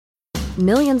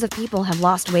Millions of people have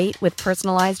lost weight with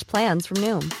personalized plans from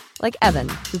Noom. Like Evan,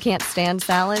 who can't stand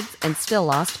salads and still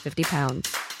lost 50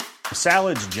 pounds.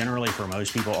 Salads generally for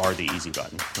most people are the easy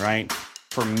button, right?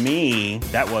 For me,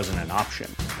 that wasn't an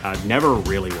option. I never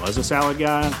really was a salad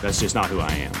guy. That's just not who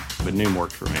I am. But Noom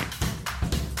worked for me.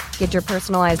 Get your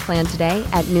personalized plan today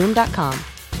at Noom.com.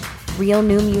 Real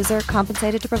Noom user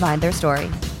compensated to provide their story.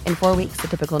 In 4 weeks, the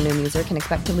typical Noom user can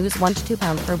expect to lose 1 to 2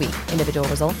 pounds per week. Individual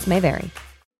results may vary.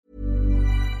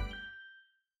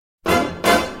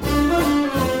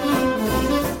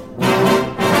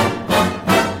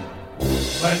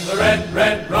 When the red,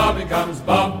 red robin comes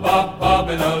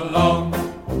bobbing along,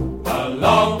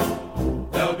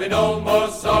 there'll be no more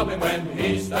sobbing when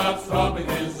he starts throbbing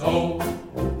his old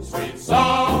sweet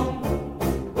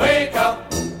song. Wake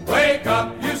up,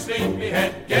 you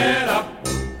sleepyhead, get up,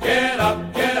 get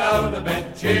out of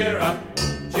bed, cheer up,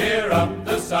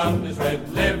 the sun is red,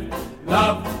 live,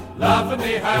 love, laugh and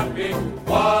be happy.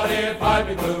 What if I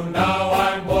be blue? Now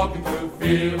I'm walking through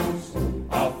fields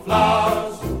of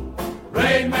flowers.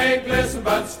 Rain may glisten,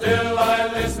 but still I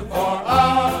listen for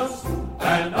hours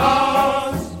and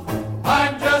hours.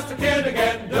 I'm just a kid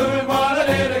again, doing what I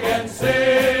did again,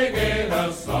 singing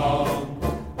a song.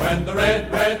 When the red,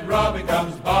 red robin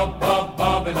comes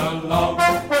bobbing along.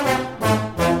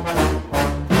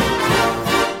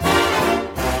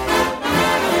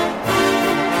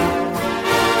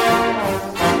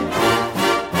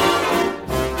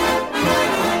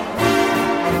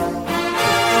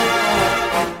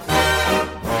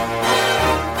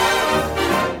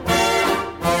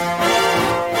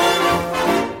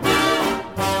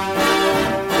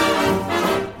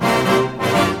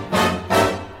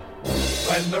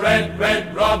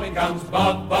 Red robin comes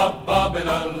bobbing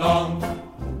along.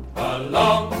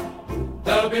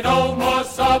 There'll be no more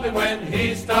sobbing when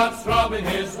he starts throbbing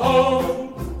his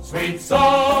own sweet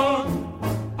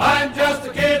song. I'm just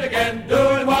a kid again,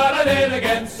 doing what I did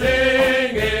again,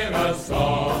 singing a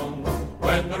song.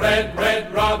 When the red,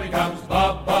 red robin comes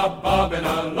bobbing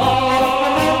along.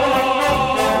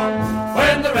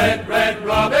 When the red, red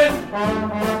robin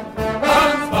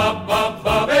comes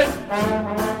bobbing.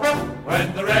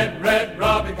 When the red, red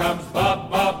robin comes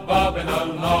bobbing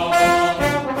along.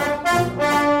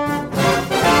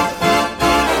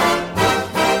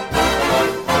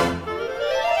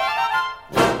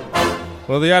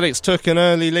 Well, the Addicts took an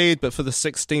early lead, but for the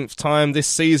 16th time this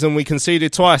season we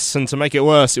conceded twice, and to make it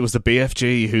worse, it was the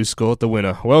BFG who scored the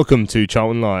winner. Welcome to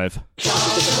Charlton Live.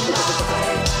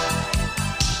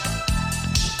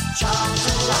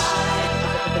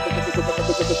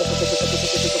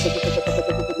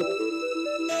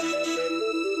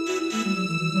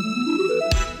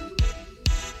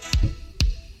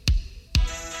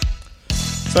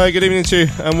 So good evening to you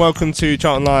and welcome to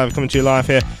Charlton Live, coming to you live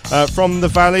here from the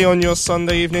Valley on your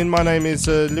Sunday evening. My name is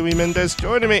Louis Mendez,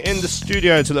 joining me in the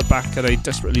studio to look back at a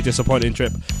desperately disappointing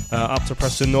trip up to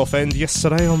Preston North End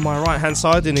yesterday. On my right hand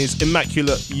side in his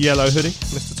immaculate yellow hoodie,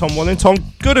 Mr. Tom Walling. Tom,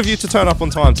 good of you to turn up on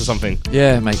time to something.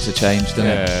 Yeah, it makes a change, doesn't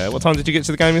it? Yeah. What time did you get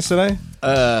to the game yesterday?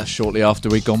 Shortly after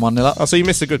we'd gone 1-0 up. Oh, so you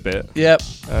missed a good bit. Yep.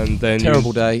 And then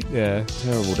terrible day. Yeah.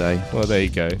 Terrible day. Well, there you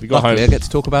go. You got Luckily, home. I get to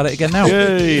talk about it again now.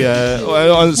 Yeah.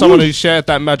 Well, someone who shared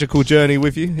that magical journey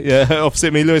with you. Yeah.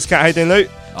 Opposite me, Lewis Cat. How you doing, Luke?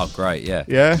 Oh, great. Yeah.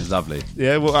 Yeah. It was lovely.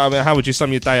 Yeah. Well, I mean, how would you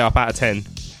sum your day up out of 10?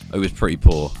 It was pretty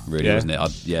poor, really, wasn't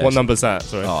it? What number's that?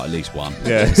 Sorry. Oh, at least 1.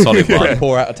 Yeah. Solid 1. Pretty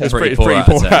poor out of 10. Pretty poor out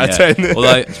of 10. Although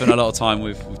I spent a lot of time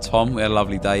with Tom. We had a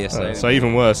lovely day yesterday. So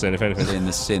even worse then, if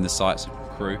anything. Seeing the sights of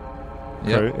Crewe.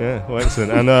 Yep. Yeah, well,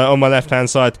 excellent. And on my left-hand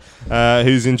side,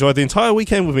 who's enjoyed the entire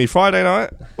weekend with me, Friday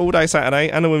night, all day Saturday,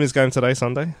 and the women's game today,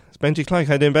 Sunday. It's Benji Clegg.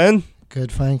 How you doing, Ben?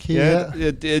 Good, thank you. Yeah.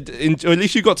 At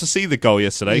least you got to see the goal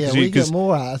yesterday. Yeah, we get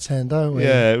more out of 10, don't we?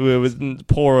 Yeah, we were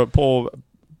poor,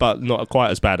 but not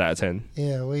quite as bad out of 10.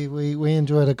 Yeah, we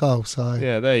enjoyed a goal, so...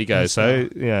 Yeah, there you go. So,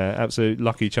 yeah, absolute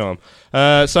lucky charm.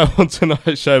 So on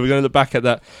tonight's show, we're going to look back at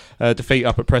that defeat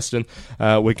up at Preston.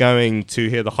 We're going to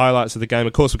hear the highlights of the game.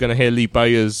 Of course, we're going to hear Lee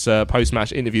Bowyer's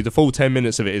post-match interview. The full 10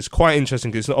 minutes of it is quite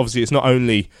interesting because obviously it's not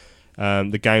only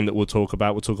the game that we'll talk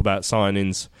about. We'll talk about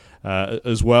signings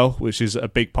as well, which is a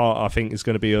big part, I think, is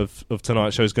going to be of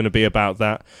tonight's show, is going to be about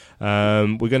that.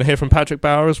 We're going to hear from Patrick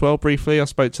Bauer as well briefly. I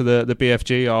spoke to the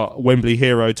BFG, our Wembley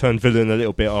hero turned villain, a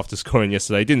little bit after scoring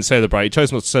yesterday. He didn't celebrate. He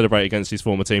chose not to celebrate against his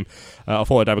former team. I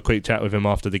thought I'd have a quick chat with him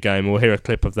after the game. We'll hear a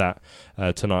clip of that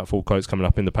tonight. Full quotes coming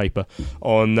up in the paper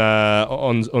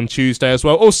on Tuesday as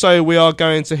well. Also, we are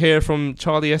going to hear from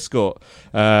Charlie Escort,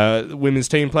 women's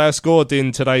team player, scored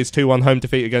in today's 2-1 home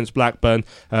defeat against Blackburn.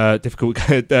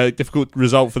 Difficult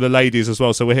result for the ladies as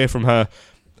well. So we'll hear from her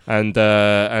and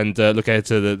look ahead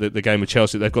to the game with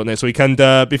Chelsea that they've got next week. And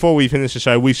before we finish the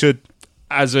show, we should,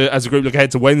 as a group, look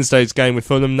ahead to Wednesday's game with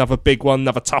Fulham. Another big one,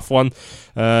 another tough one.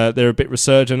 They're a bit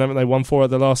resurgent, haven't they? Won 4 of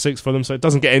the last 6 for them, so it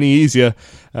doesn't get any easier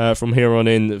from here on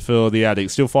in for the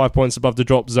Addicts. Still 5 points above the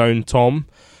drop zone, Tom.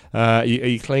 Are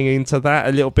you clinging to that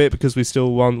a little bit because we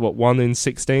still won 1 in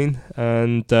 16?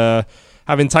 And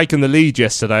having taken the lead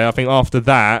yesterday, I think after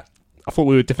that, I thought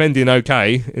we were defending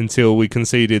okay until we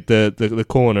conceded the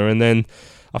corner, and then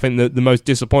I think the most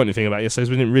disappointing thing about yesterday is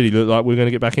we didn't really look like we were going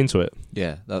to get back into it.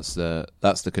 Yeah, that's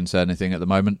the concerning thing at the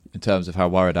moment in terms of how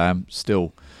worried I am.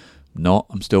 Still not.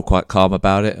 I'm still quite calm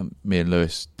about it. And me and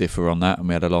Lewis differ on that, and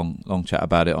we had a long chat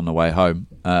about it on the way home.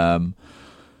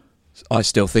 I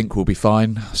still think we'll be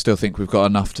fine. I still think we've got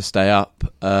enough to stay up.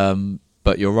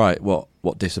 But you're right.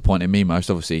 What disappointed me most,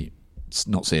 obviously, it's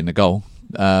not seeing the goal.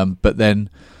 But then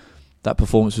that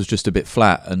performance was just a bit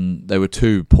flat, and there were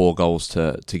 2 poor goals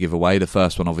to give away. The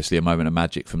first one, obviously, a moment of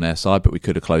magic from their side, but we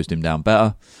could have closed him down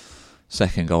better.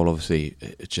 Second goal, obviously,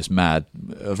 it's just mad.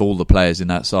 Of all the players in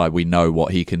that side, we know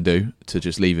what he can do. To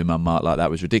just leave him unmarked like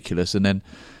that was ridiculous. And then,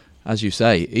 as you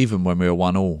say, even when we were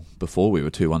 1-1 before we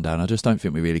were 2-1 down, I just don't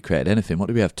think we really created anything. What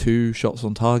did we have? 2 shots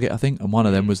on target, I think, and one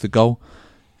of them was the goal.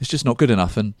 It's just not good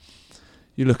enough. And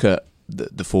you look at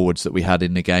the forwards that we had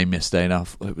in the game yesterday,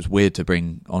 enough, it was weird to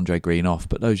bring Andre Green off,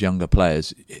 but those younger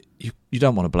players, you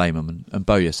don't want to blame them. And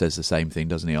Bowyer says the same thing,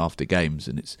 doesn't he, after games?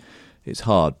 And it's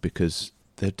hard because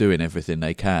they're doing everything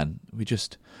they can. We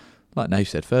just, like Nave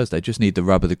said Thursday, just need the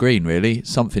rub of the green, really,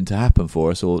 something to happen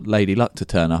for us, or Lady Luck to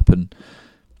turn up, and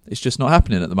it's just not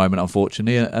happening at the moment,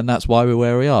 unfortunately, and that's why we're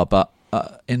where we are. But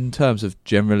in terms of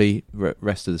generally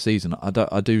rest of the season,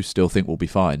 I do still think we'll be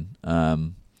fine.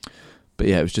 But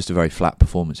yeah, it was just a very flat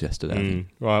performance yesterday, I think.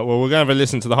 Right, well, we're going to have a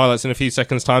listen to the highlights in a few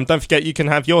seconds' time. Don't forget, you can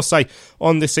have your say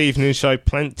on this evening's show.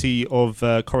 Plenty of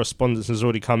correspondence has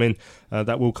already come in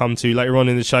that we'll come to later on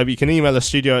in the show. But you can email us,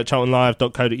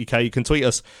 studio@charltonlive.co.uk. You can tweet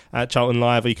us at Charlton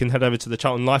Live, or you can head over to the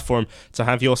Charlton Live Forum to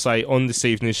have your say on this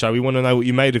evening's show. We want to know what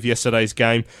you made of yesterday's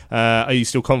game. Are you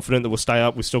still confident that we'll stay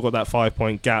up? We've still got that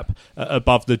 5-point gap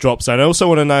above the drop zone. I also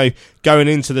want to know, going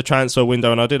into the transfer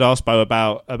window, and I did ask Bo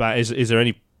about is there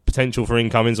any potential for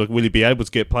incomings, or will he be able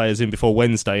to get players in before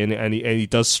Wednesday, and he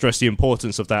does stress the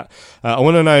importance of that. I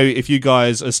want to know if you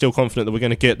guys are still confident that we're going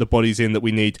to get the bodies in that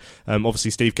we need.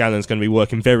 Obviously Steve Gallen's going to be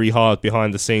working very hard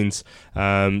behind the scenes,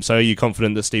 so are you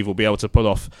confident that Steve will be able to pull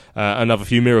off another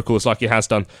few miracles like he has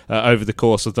done over the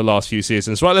course of the last few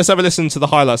seasons? Right, let's have a listen to the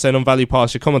highlights then on Valley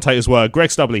Pass. Your commentators were Greg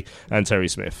Stubley and Terry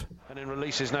Smith. And then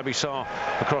releases Naby Sarr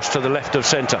across to the left of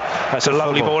centre. That's a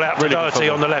lovely ball out to Doherty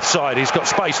on the left side. He's got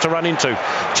space to run into.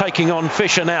 Taking on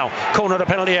Fisher now. Corner of the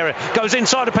penalty area. Goes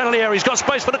inside the penalty area. He's got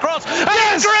space for the cross.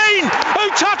 And Green, who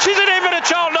touches it in for the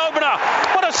Charlton opener.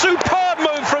 What a superb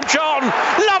move from Charlton.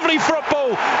 Lovely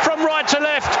football from right to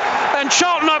left. And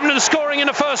Charlton opening the scoring in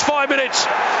the first 5 minutes.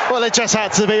 Well, it just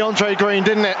had to be Andre Green,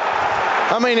 didn't it?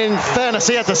 I mean, in fairness,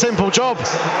 he had the simple job,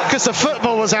 because the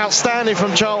football was outstanding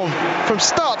from Charlton, from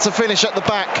start to finish at the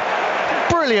back.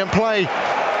 Brilliant play.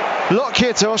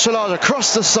 Lockyer to Oshalaj,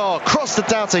 across to Sarr, across to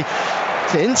Doughty,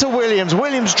 into Williams.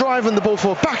 Williams driving the ball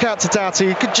forward, back out to Doughty.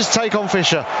 He could just take on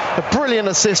Fisher. A brilliant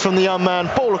assist from the young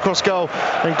man, ball across goal,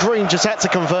 and Green just had to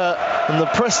convert. And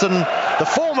the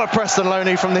former Preston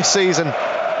loanee from this season,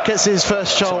 gets his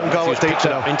first Charlton goal at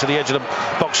Deepdale. Into the edge of the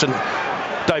box, and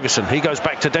Davison, he goes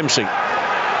back to Dempsey.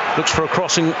 Looks for a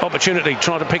crossing opportunity,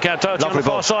 trying to pick out Doherty on the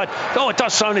far side. Oh, it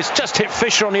does so, and it's just hit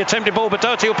Fisher on the attempted ball, but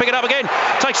Doherty will pick it up again.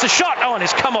 Takes the shot. Oh, and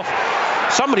it's come off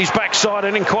somebody's backside.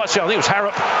 I didn't quite see. I think it was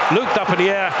Harrop. Looped up in the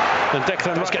air, and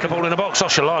Declan must get the ball in the box.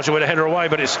 Oshalaj with a header away,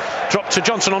 but it's dropped to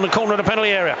Johnson on the corner of the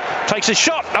penalty area. Takes his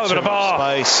shot over the bar.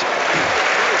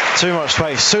 Too much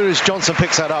space. As soon as Johnson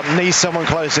picks that up, needs someone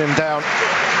closing him down.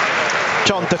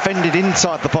 John defended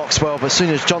inside the box well, but as soon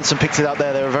as Johnson picked it up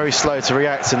there, they were very slow to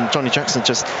react, and Johnny Jackson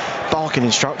just barking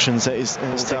instructions that is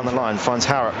down the line. Finds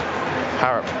Harrop.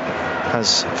 Harrop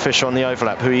has Fisher on the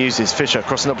overlap, who he uses. Fisher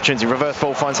crossing opportunity, reverse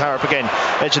ball, finds Harrop again,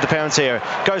 edge of the penalty area,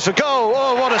 goes for goal.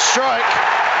 Oh, what a strike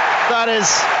that is.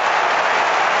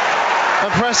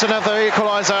 And Preston have their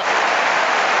equaliser.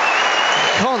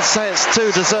 Can't say it's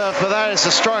too deserved, but that is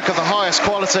a strike of the highest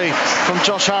quality from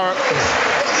Josh Harrop.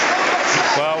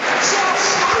 Well,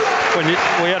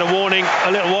 we had a warning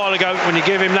a little while ago when you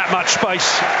give him that much space,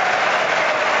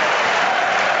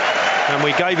 and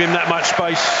we gave him that much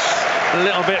space a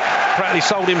little bit. Pratley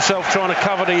sold himself trying to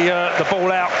cover the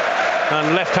ball out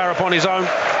and left Harrop on his own.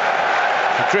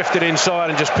 drifted inside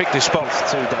and just picked his spot.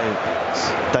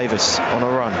 Davis on a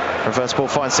run. Reverse ball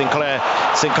finds Sinclair.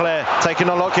 Sinclair taking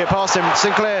on Lockett past him.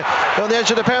 Sinclair on the edge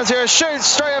of the penalty area, shoots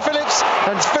straight at Phillips,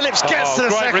 and Phillips gets to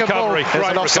the second recovery. ball.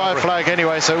 There's an offside flag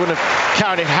anyway, so it wouldn't have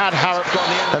counted had Harrop got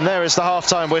in the end. And there is the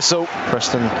half-time whistle.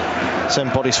 Preston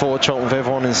send bodies forward, Charlton with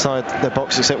everyone inside their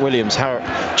box except Williams. Harrop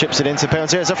chips it into the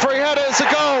penalty area. It's a free header, it's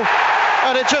a goal,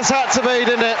 and it just had to be,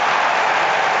 didn't it?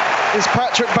 It's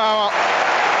Patrick Bauer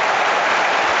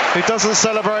who doesn't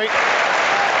celebrate,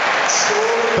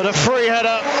 but a free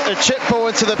header, a chip ball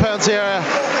into the penalty area,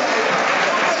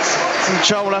 and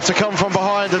Charlton will have to come from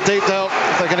behind a deep dealt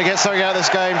if they're going to get something out of this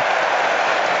game.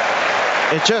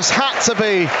 It just had to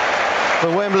be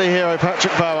the Wembley hero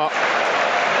Patrick Bauer.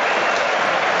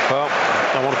 Well,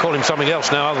 I want to call him something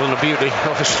else now other than a beauty,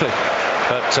 obviously.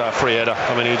 But free header.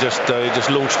 I mean, he just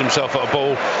launched himself at a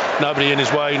ball. Nobody in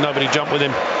his way. Nobody jumped with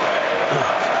him.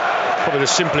 Probably the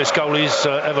simplest goal he's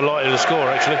ever likely to score,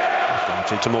 actually.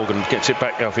 Into Morgan gets it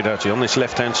back, Alfie Doughty on this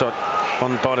left-hand side,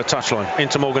 on by the touchline.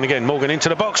 Into Morgan again. Morgan into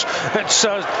the box. It's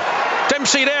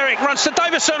Dempsey there. It runs to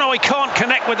Davison. Oh, he can't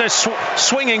connect with the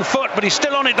swinging foot, but he's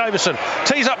still on it, Davison.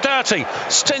 Tees up Doughty.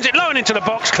 Sends it low and into the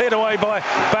box. Cleared away by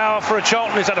Bauer for a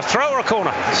Charlton. Is that a throw or a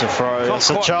corner? It's a throw. It's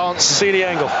a chance. See the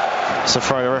angle. It's a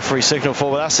throw. The referee signal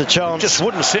for, but that's a chance. It just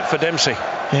wouldn't sit for Dempsey.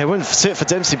 Yeah, it wouldn't sit for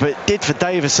Dempsey, but it did for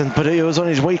Davison. But it was on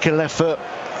his weaker left foot,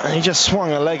 and he just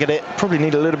swung a leg at it. Probably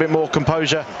need a little bit more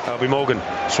composure. That'll be Morgan.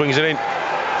 Swings it in.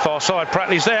 Far side.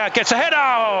 Prattley's there. Gets a header.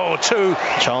 Oh,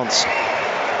 chance.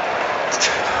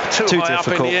 Too high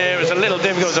difficult. Up in the air. It was a little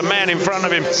difficult. There's a man in front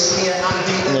of him,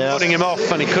 putting him off,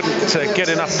 and he couldn't get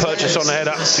enough purchase on the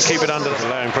header to keep it under.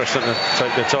 Allowing Preston to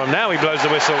take their time. Now he blows the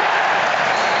whistle,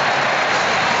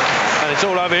 and it's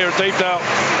all over here at Deepdale.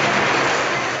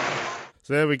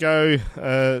 So there we go.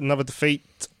 Another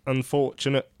defeat,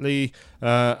 unfortunately.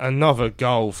 Another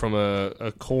goal from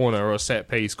a corner, or a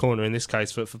set-piece corner in this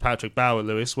case for Patrick Bauer,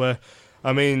 Lewis, where,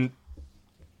 I mean,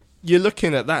 you're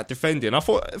looking at that defending. I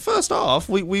thought, first half,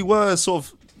 we were sort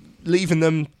of leaving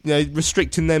them,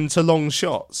 restricting them to long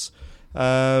shots,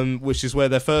 which is where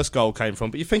their first goal came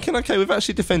from. But you're thinking, okay, we've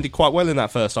actually defended quite well in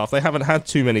that first half. They haven't had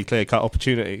too many clear-cut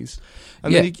opportunities.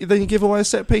 And then you give away a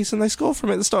set-piece and they score from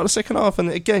it at the start of the second half.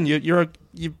 And again, you've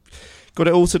got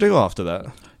it all to do after that.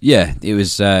 Yeah, it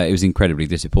was incredibly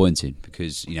disappointing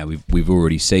because, we've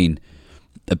already seen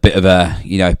a bit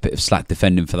of slack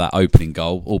defending for that opening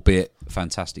goal, albeit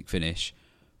fantastic finish,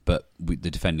 but the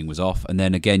defending was off. And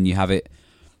then again, you have it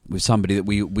with somebody that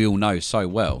we all know so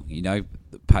well.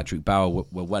 Patrick Bauer,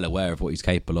 we're well aware of what he's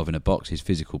capable of in a box, his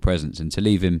physical presence, and to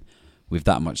leave him with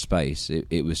that much space,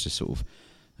 it was just sort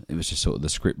of the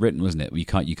script written, wasn't it? You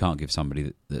can't give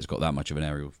somebody that's got that much of an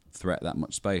aerial threat that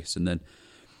much space. And then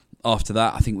after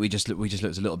that, I think we just looked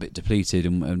a little bit depleted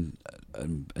and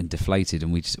deflated,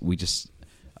 and we just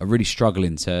are really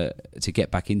struggling to get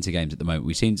back into games at the moment.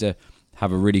 We seem to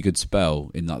have a really good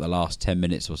spell in like the last 10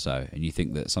 minutes or so, and you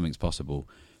think that something's possible,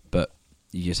 but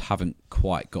you just haven't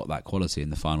quite got that quality in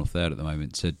the final third at the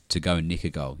moment to go and nick a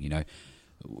goal.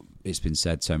 It's been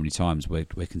said so many times we're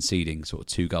conceding sort of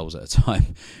 2 goals at a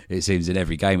time, it seems, in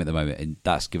every game at the moment, and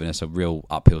that's given us a real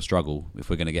uphill struggle. If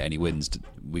we're going to get any wins,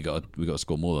 we got to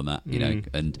score more than that,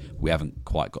 and we haven't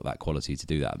quite got that quality to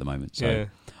do that at the moment. So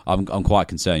I'm quite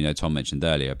concerned. Tom mentioned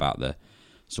earlier about the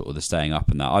sort of the staying up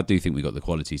and that. I do think we've got the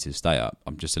quality to stay up.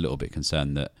 I'm just a little bit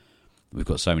concerned that we've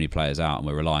got so many players out and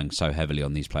we're relying so heavily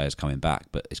on these players coming back,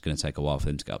 but it's going to take a while for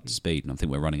them to get up to speed, and I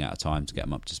think we're running out of time to get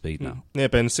them up to speed now. Yeah,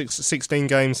 Ben, 16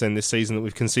 games then this season that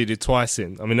we've conceded twice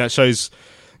in. I mean, that shows,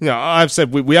 I've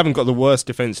said we haven't got the worst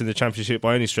defence in the Championship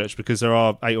by any stretch, because there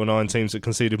are 8 or 9 teams that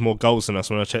conceded more goals than us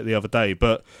when I checked the other day,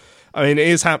 but I mean, it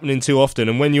is happening too often,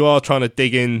 and when you are trying to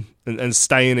dig in and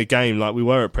stay in a game like we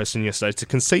were at Preston yesterday, to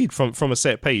concede from a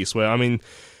set piece where, I mean,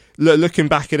 looking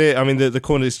back at it, I mean, the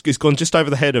corner has gone just over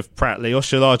the head of Prattley.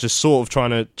 Oshilar just sort of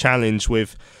trying to challenge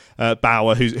with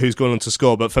Bauer, who's gone on to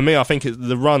score. But for me, I think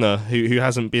the runner who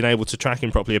hasn't been able to track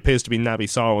him properly appears to be Naby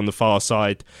Sarr on the far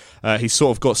side. He's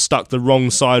sort of got stuck the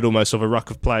wrong side almost of a ruck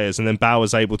of players, and then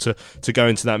Bauer's able to go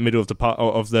into that middle of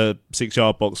the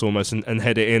 6-yard box almost and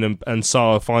head it in, and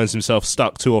Sarr finds himself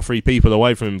stuck 2 or 3 people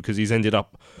away from him because he's ended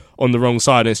up on the wrong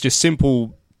side. And it's just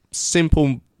simple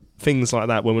things like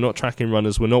that when we're not tracking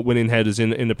runners, we're not winning headers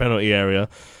in the penalty area,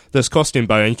 that's costing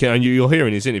Bowen. And you're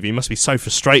hearing his interview, he must be so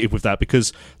frustrated with that,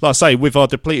 because, like I say, with our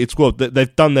depleted squad,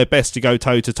 they've done their best to go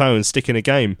toe-to-toe and stick in a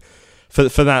game for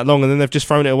that long, and then they've just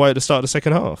thrown it away at the start of the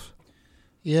second half.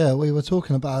 Yeah, we were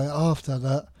talking about it after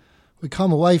that. We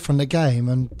come away from the game,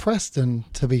 and Preston,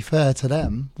 to be fair to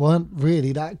them, weren't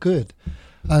really that good.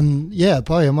 And yeah,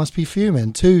 Bowyer must be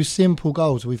fuming. 2 simple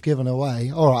goals we've given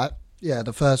away. All right, yeah,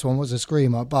 the first one was a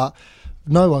screamer, but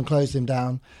no one closed him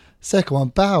down. Second one,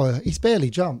 Bauer, he's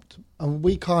barely jumped. And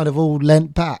we kind of all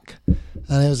leant back.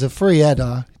 And it was a free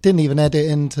header. Didn't even head it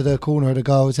into the corner of the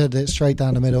goal. He headed it straight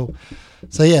down the middle.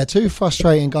 So yeah, 2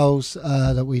 frustrating goals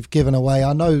that we've given away.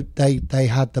 I know they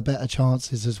had the better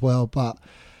chances as well. But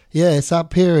yeah, it's that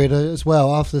period as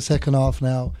well. After the second half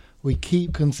now, we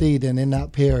keep conceding in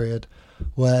that period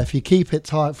where if you keep it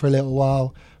tight for a little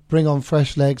while, bring on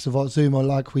fresh legs of Ozuma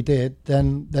like we did,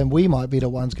 then we might be the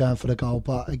ones going for the goal.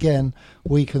 But again,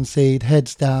 we concede,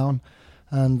 heads down,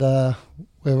 and we're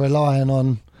relying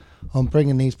on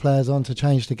bringing these players on to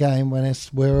change the game when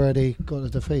we're already got a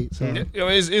defeat. So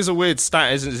it's a weird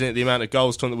stat, isn't it? The amount of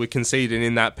goals that we're conceding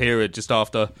in that period just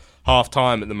after half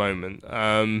time at the moment.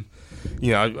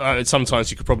 Sometimes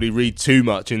you could probably read too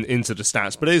much into the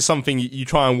stats, but it is something you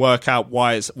try and work out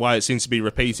why it seems to be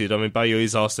repeated. I mean, Bowyer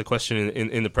is asked the question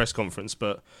in the press conference,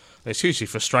 but it's hugely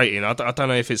frustrating. I don't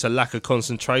know if it's a lack of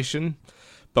concentration,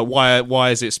 but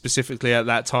why is it specifically at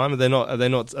that time? Are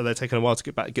they taking a while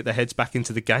to get their heads back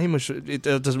into the game? It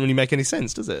doesn't really make any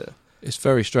sense, does it? It's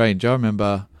very strange. I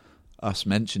remember us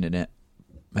mentioning it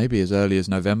maybe as early as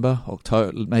November,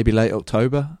 October, maybe late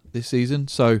October this season.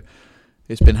 So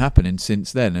it's been happening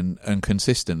since then and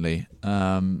consistently.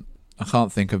 I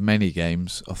can't think of many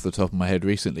games off the top of my head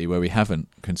recently where we haven't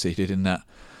conceded in that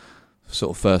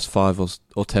sort of first 5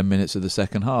 or 10 minutes of the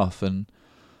second half. And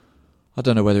I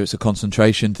don't know whether it's a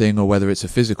concentration thing or whether it's a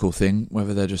physical thing,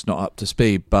 whether they're just not up to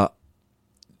speed. But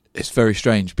it's very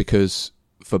strange because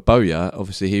for Bowyer,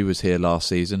 obviously he was here last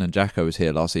season and Jacko was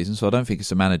here last season. So I don't think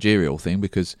it's a managerial thing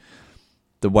because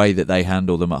the way that they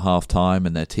handle them at half-time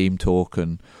and their team talk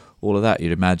and all of that,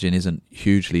 you'd imagine, isn't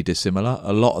hugely dissimilar.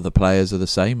 A lot of the players are the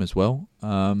same as well.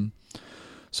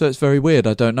 So it's very weird.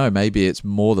 I don't know. Maybe it's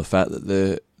more the fact that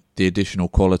the additional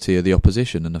quality of the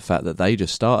opposition and the fact that they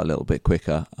just start a little bit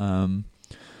quicker.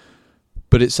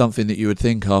 But it's something that you would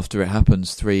think after it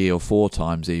happens 3 or 4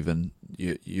 times even,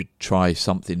 you'd try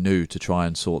something new to try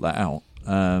and sort that out.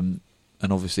 And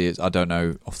obviously, I don't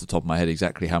know off the top of my head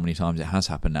exactly how many times it has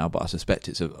happened now, but I suspect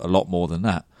it's a lot more than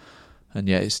that. And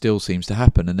yet it still seems to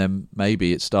happen. And then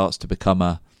maybe it starts to become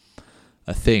a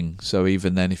thing. So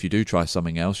even then, if you do try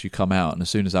something else, you come out, and as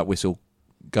soon as that whistle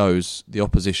goes, the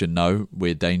opposition know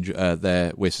we're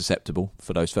susceptible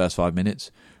for those first 5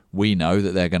 minutes. We know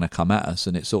that they're going to come at us,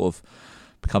 and it sort of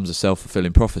becomes a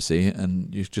self-fulfilling prophecy,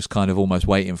 and you're just kind of almost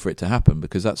waiting for it to happen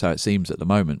because that's how it seems at the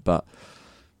moment. But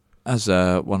as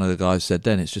one of the guys said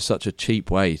then, it's just such a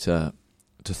cheap way to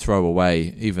throw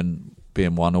away, even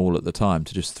being 1-1 at the time,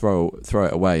 to just throw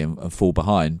it away and fall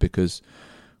behind, because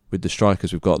with the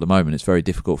strikers we've got at the moment, it's very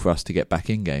difficult for us to get back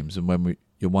in games. And when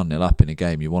you're 1-0 up in a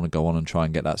game, you want to go on and try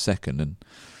and get that second. And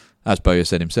as Bowyer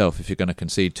said himself, if you're going to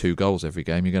concede 2 goals every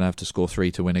game, you're going to have to score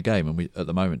 3 to win a game. And we, at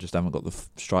the moment, just haven't got the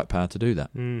strike power to do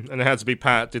that. And it had to be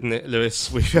Pat, didn't it, Lewis?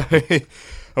 And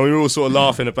we were all sort of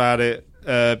laughing about it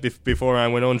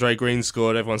beforehand when Andre Green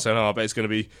scored. Everyone saying, I bet it's going to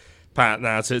be Pat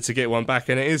now to get one back,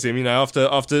 and it is him. You know,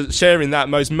 after sharing that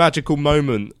most magical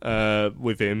moment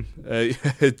with him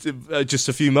just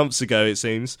a few months ago, it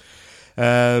seems.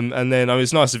 And then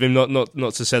it's nice of him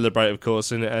not to celebrate, of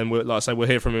course. And like I say, we'll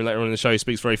hear from him later on in the show. He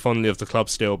speaks very fondly of the club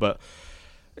still, but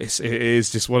it is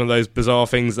just one of those bizarre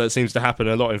things that seems to happen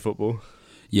a lot in football.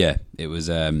 Yeah, it was.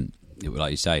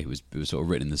 Like you say, it was sort of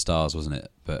written in the stars, wasn't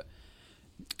it? But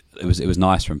it was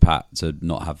nice from Pat to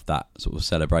not have that sort of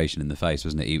celebration in the face,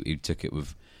 wasn't it? He took it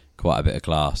with quite a bit of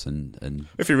class, and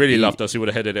if he really loved us, he would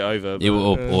have headed it over, but,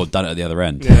 or done it at the other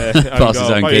end. Yeah, past his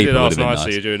own keeper. He did ask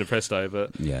nicely during the press day,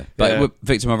 but we're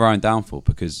victim of our own downfall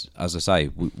because, as I say,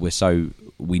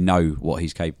 we know what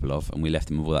he's capable of, and we left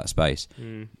him with all that space.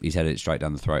 He's headed it straight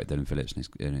down the throat of Dylan Phillips,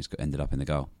 and he's ended up in the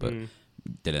goal, but.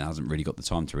 Dylan hasn't really got the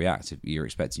time to react. You're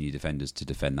expecting your defenders to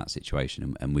defend that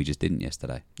situation, and we just didn't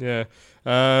yesterday. Yeah,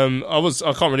 I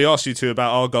can't really ask you two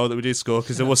about our goal that we did score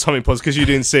because there was something positive because you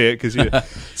didn't see it because you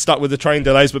stuck with the train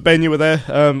delays. But Ben, you were there.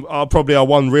 Probably our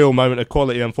one real moment of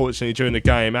quality, unfortunately, during the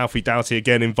game. Alfie Doughty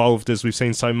again involved, as we've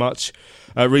seen so much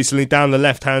recently. Down the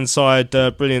left-hand side,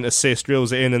 brilliant assist,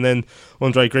 drills it in, and then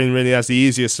Andre Green really has the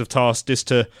easiest of tasks just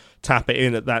to tap it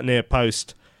in at that near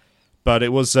post. But it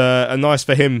was nice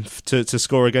for him to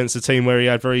score against a team where he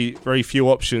had very, very few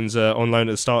options on loan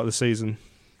at the start of the season.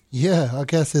 Yeah, I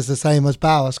guess it's the same as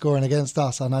Bauer scoring against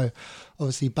us. I know,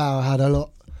 obviously, Bauer had a lot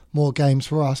more games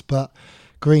for us, but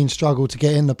Green struggled to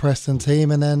get in the Preston team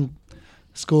and then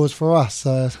scores for us.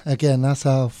 So, again, that's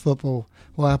how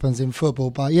what happens in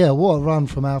football. But, yeah, what a run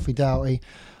from Alfie Doughty.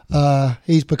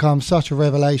 He's become such a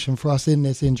revelation for us in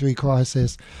this injury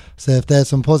crisis. So if there's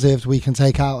some positives we can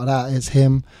take out of that, it's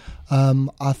him.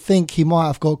 I think he might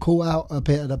have got caught out a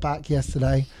bit at the back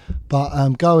yesterday, but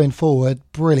going forward,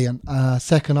 brilliant.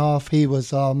 Second half, he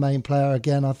was our main player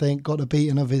again, I think. Got the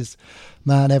beating of his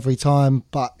man every time,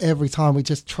 but every time we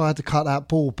just tried to cut that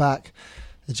ball back,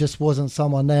 it just wasn't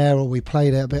someone there, or we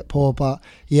played it a bit poor. But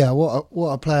yeah, what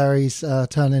a player he's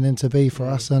turning into be for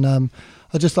us. And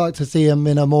I'd just like to see him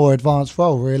in a more advanced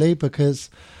role, really, because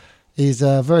he's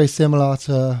very similar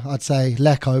to, I'd say,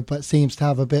 Lecco, but seems to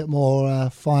have a bit more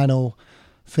final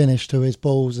finish to his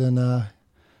balls. And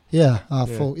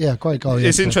thought, great goal.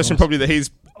 It's interesting, probably, that he's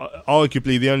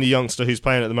arguably the only youngster who's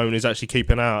playing at the moment who's actually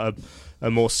keeping out a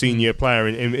more senior player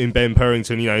in Ben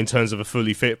Purrington, in terms of a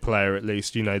fully fit player, at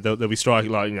least. They'll be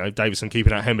striking, like, Davison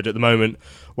keeping out Hemed at the moment,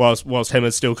 whilst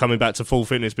Hemed's still coming back to full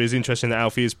fitness. But it's interesting that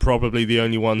Alfie is probably the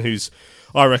only one who's,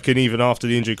 I reckon, even after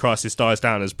the injury crisis dies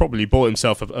down, has probably bought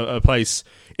himself a place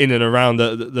in and around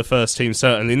the first team,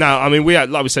 certainly. Now, I mean, we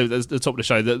had, like we said at the top of the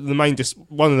show,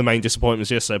 one of the main disappointments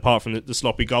yesterday, apart from the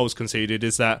sloppy goals conceded,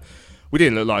 is that we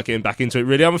didn't look like getting back into it,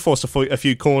 really. I mean, forced a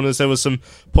few corners. There was some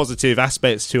positive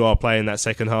aspects to our play in that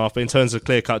second half, but in terms of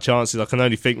clear-cut chances, I can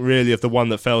only think really of the one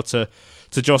that fell to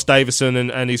Josh Davison,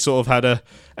 and he sort of had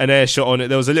an air shot on it.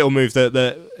 There was a little move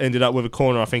that ended up with a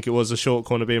corner. I think it was a short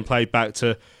corner being played back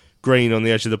to Green on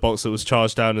the edge of the box that was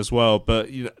charged down as well. But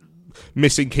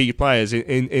missing key players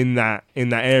in that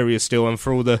area still, and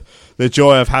for all the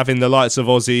joy of having the likes of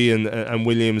Ozzy and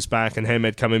Williams back and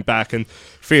Hemed coming back and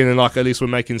feeling like at least we're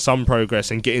making some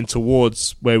progress and getting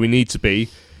towards where we need to be.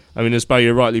 I mean, as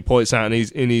Bowyer rightly points out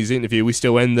in his interview, we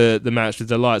still end the match with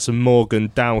the likes of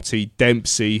Morgan, Doughty,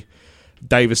 Dempsey,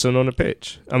 Davison on the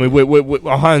pitch. I mean,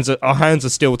 our hands are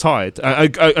still tied.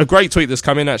 A great tweet that's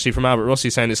come in actually from Albert Rossi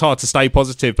saying it's hard to stay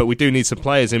positive, but we do need some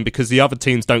players in because the other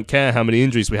teams don't care how many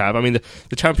injuries we have. I mean,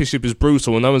 the Championship is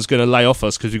brutal and no one's going to lay off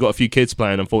us because we've got a few kids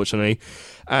playing, unfortunately.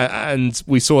 And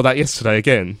we saw that yesterday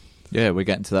again. Yeah, we're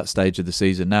getting to that stage of the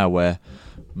season now where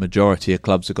majority of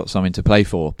clubs have got something to play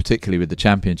for, particularly with the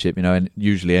Championship, and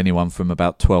usually anyone from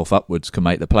about 12th upwards can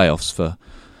make the playoffs for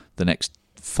the next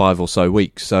 5 or so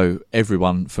weeks. So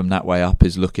everyone from that way up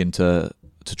is looking to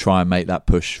try and make that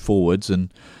push forwards,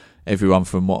 and everyone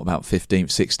from about 15th,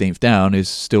 16th down is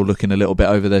still looking a little bit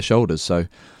over their shoulders. So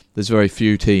there's very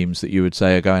few teams that you would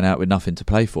say are going out with nothing to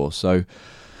play for. So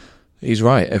he's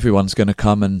right, everyone's going to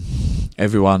come, and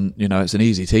everyone, it's an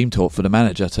easy team talk for the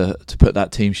manager to put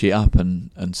that team sheet up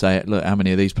and say, look, how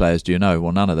many of these players do you know?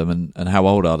 Well, none of them. And how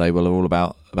old are they? Well, they're all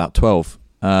about 12.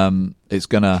 It's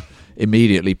going to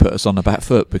immediately put us on the back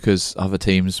foot because other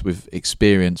teams with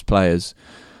experienced players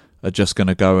are just going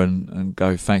to go and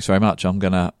go, thanks very much, I'm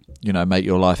going to make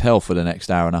your life hell for the next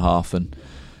hour and a half. And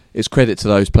it's credit to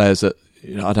those players that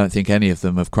I don't think any of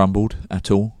them have crumbled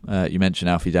at all. You mentioned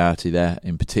Alfie Doherty there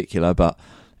in particular, but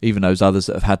even those others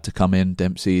that have had to come in,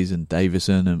 Dempsey's and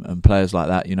Davison and players like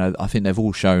that, I think they've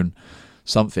all shown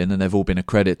something and they've all been a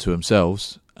credit to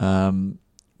themselves.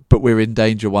 But we're in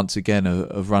danger once again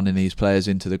of running these players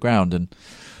into the ground. And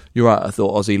you're right, I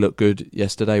thought Ozzy looked good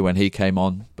yesterday when he came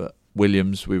on. But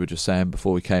Williams, we were just saying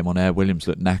before we came on air, Williams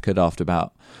looked knackered after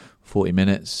about 40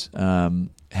 minutes.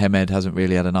 Hemed hasn't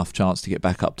really had enough chance to get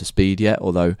back up to speed yet,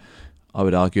 although I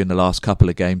would argue in the last couple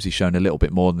of games he's shown a little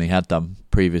bit more than he had done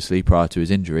previously prior to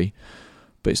his injury.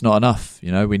 But it's not enough.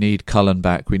 We need Cullen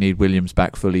back. We need Williams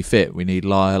back fully fit. We need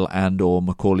Lyle and or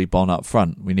Macaulay Bonne up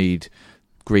front. We need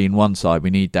Green one side, we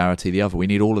need Doherty the other. We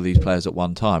need all of these players at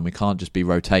one time. We can't just be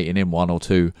rotating in one or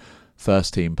two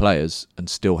first team players and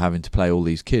still having to play all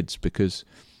these kids, because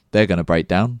they're going to break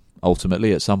down.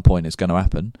 Ultimately, at some point it's going to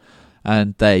happen,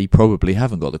 and they probably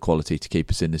haven't got the quality to keep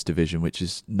us in this division, which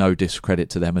is no discredit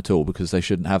to them at all, because they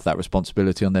shouldn't have that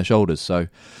responsibility on their shoulders. So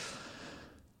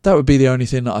that would be the only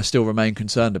thing that I still remain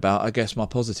concerned about. I guess my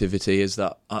positivity is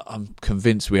that I'm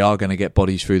convinced we are going to get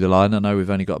bodies through the line. I know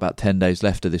we've only got about 10 days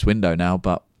left of this window now,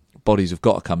 but bodies have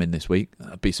got to come in this week.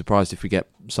 I'd be surprised if we get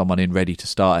someone in ready to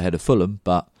start ahead of Fulham,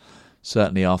 but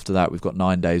certainly after that we've got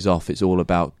 9 days off. It's all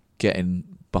about getting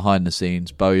behind the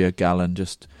scenes, Bowyer, Gallen,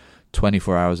 just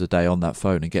 24 hours a day on that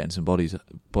phone and getting some bodies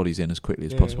in as quickly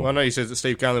as possible. Well, I know you said that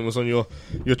Steve Gallen was on your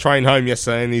train home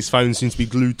yesterday and his phone seems to be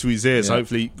glued to his ears. Yeah.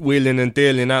 Hopefully wheeling and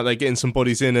dealing out there, getting some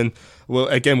bodies in, and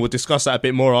we'll discuss that a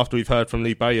bit more after we've heard from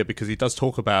Lee Bowyer, because he does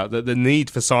talk about the need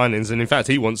for signings, and in fact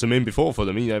he wants them in before for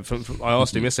them. I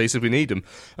asked him yesterday, he said we need them.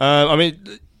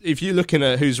 If you're looking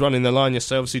at who's running the line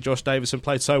yesterday, obviously Josh Davison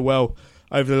played so well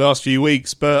over the last few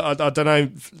weeks, but I don't know,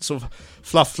 sort of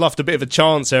fluffed a bit of a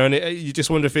chance there, and you just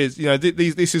wonder if it's,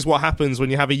 this is what happens when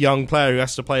you have a young player who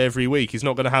has to play every week. He's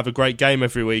not going to have a great game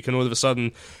every week, and all of a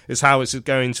sudden it's how it's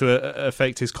going to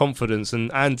affect his confidence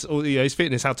and his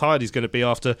fitness, how tired he's going to be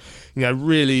after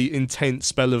really intense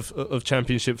spell of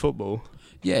Championship football.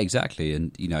 Yeah, exactly,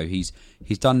 and he's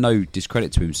done no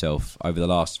discredit to himself over the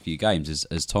last few games,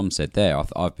 as Tom said there.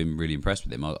 I've been really impressed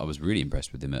with him. I was really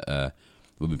impressed with him at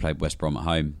when we played West Brom at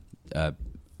home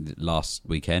last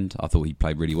weekend. I thought he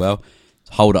played really well.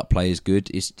 Hold up play is good.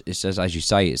 It's as you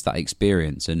say, it's that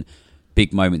experience and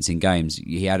big moments in games.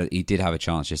 He did have a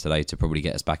chance yesterday to probably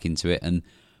get us back into it, and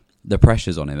the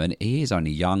pressure's on him. And he is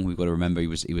only young. We've got to remember he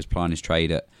was plying his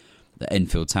trade at the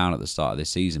Enfield Town at the start of this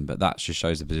season, but that just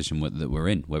shows the position that we're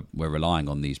in. We're relying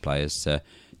on these players to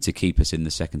keep us in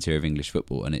the second tier of English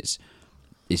football, and it's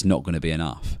not going to be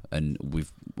enough. And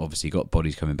we've obviously got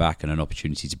bodies coming back and an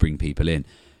opportunity to bring people in,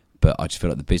 but I just feel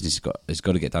like the business has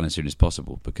got to get done as soon as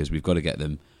possible, because we've got to get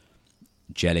them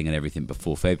gelling and everything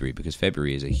before February, because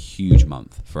February is a huge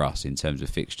month for us in terms of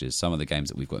fixtures. Some of the games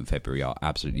that we've got in February are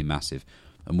absolutely massive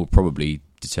and will probably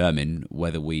determine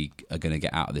whether we are going to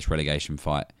get out of this relegation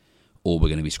fight or we're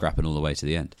going to be scrapping all the way to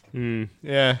the end.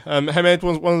 Hemed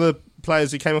was one of the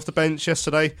players who came off the bench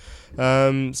yesterday.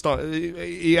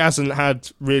 He hasn't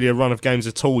had really a run of games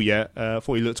at all yet. I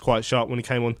thought he looked quite sharp when he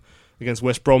came on against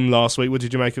West Brom last week. What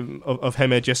did you make of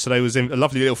Hemed yesterday? It was a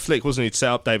lovely little flick, wasn't he, to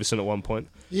set up Davison at one point?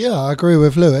 Yeah, I agree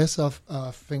with Lewis, I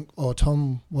think, or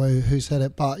Tom, who said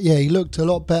it. But yeah, he looked a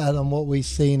lot better than what we've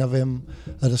seen of him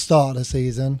at the start of the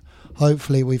season.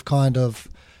 Hopefully we've kind of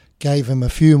gave him a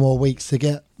few more weeks to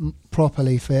get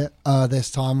properly fit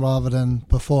this time rather than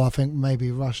before. I think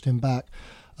maybe rushed him back.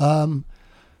 But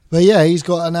yeah, he's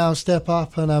got to now step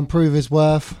up and prove his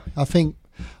worth. I think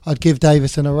I'd give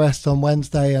Davison a rest on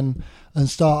Wednesday and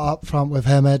start up front with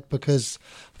Hemed, because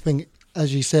I think,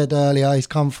 as you said earlier,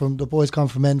 the boys come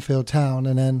from Enfield Town,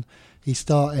 and then he's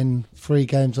starting 3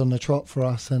 games on the trot for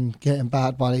us and getting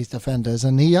battered by these defenders,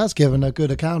 and he has given a good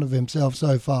account of himself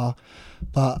so far.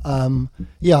 But I'd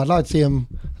like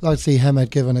to see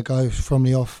Hemed given a go from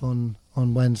the off on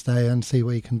Wednesday and see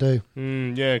what he can do.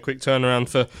 Quick turnaround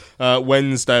for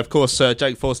Wednesday. Of course,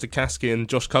 Jake Forster-Caskey and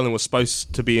Josh Cullen were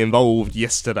supposed to be involved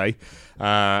yesterday,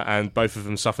 and both of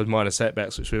them suffered minor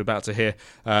setbacks, which we're about to hear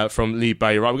from Lee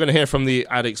Bay. Right, we're going to hear from the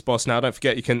Addicts boss now. Don't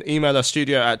forget, you can email us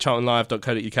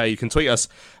studio@charltonlive.co.uk. You can tweet us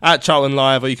at Charlton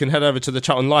Live, or you can head over to the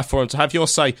Charlton Live forum to have your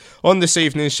say on this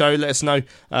evening's show. Let us know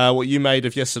what you made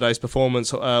of yesterday's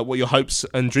performance, what your hopes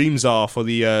and dreams are for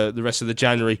the rest of the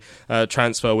January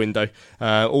transfer window,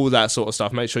 all that sort of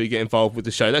stuff. Make sure you get involved with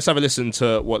the show. Let's have a listen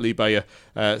to what Lee Bayer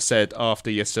said after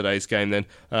yesterday's game then.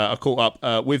 I caught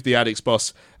up with the Addicts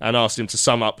boss and asked him to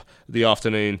sum up the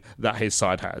afternoon that his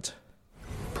side had.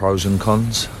 Pros and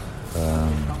cons. I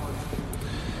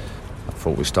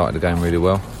thought we started the game really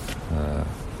well.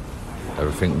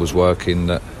 Everything was working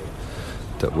that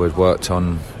we'd worked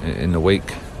on in the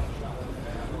week.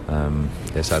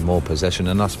 Yes, had more possession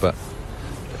than us, but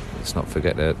let's not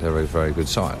forget they're a very good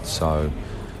side. So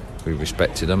we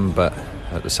respected them, but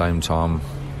at the same time,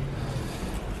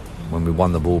 when we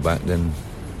won the ball back, then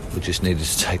we just needed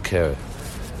to take care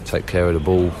of the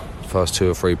ball. First 2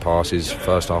 or 3 passes,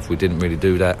 first half we didn't really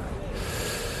do that.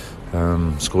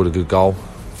 Scored a good goal.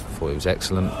 Thought it was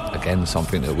excellent. Again,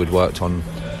 something that we'd worked on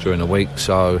during the week.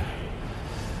 So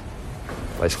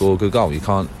they score a good goal. You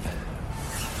can't.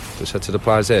 I said to the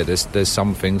players there's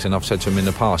some things, and I've said to them in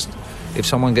the past, if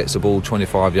someone gets the ball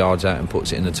 25 yards out and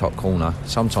puts it in the top corner,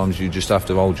 sometimes you just have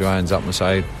to hold your hands up and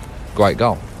say, great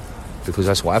goal, because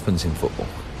that's what happens in football.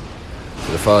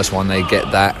 So the first one, they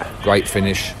get that, great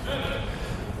finish.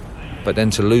 But then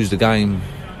to lose the game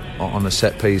on a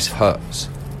set piece hurts.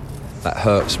 That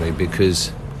hurts me,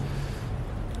 because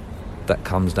that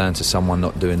comes down to someone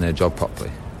not doing their job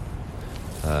properly.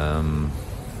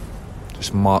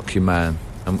 Just mark your man.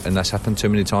 And that's happened too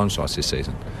many times to us this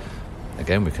season.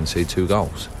 Again, we can see 2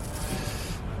 goals.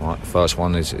 Right, the first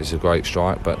one is a great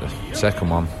strike, but the second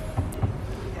one,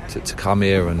 to come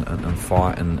here and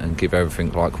fight and give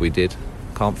everything like we did,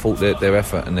 can't fault their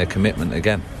effort and their commitment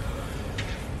again.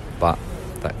 But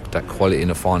that quality in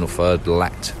the final third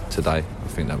lacked today. I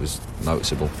think that was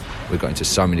noticeable. We got into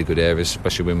so many good areas,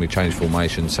 especially when we changed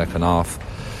formation second half.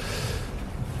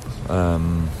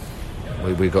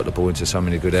 We got the ball into so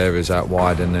many good areas out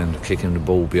wide, and then kicking the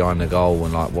ball behind the goal,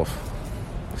 and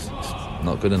it's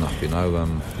not good enough,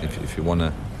 If you want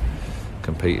to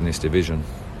compete in this division,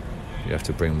 you have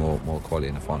to bring more quality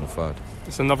in the final third.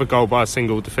 It's another goal by a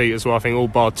single defeat as well. I think all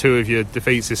bar 2 of your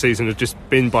defeats this season have just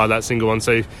been by that single one.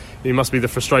 So it must be the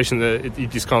frustration that you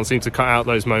just can't seem to cut out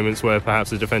those moments where perhaps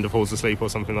the defender falls asleep or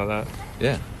something like that.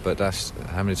 Yeah, but that's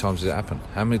how many times does it happen?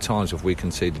 How many times have we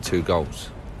conceded 2 goals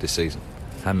this season?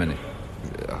 How many?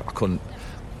 I couldn't.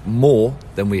 More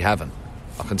than we haven't.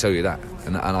 I can tell you that,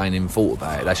 and I ain't even thought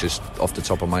about it. That's just off the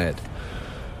top of my head.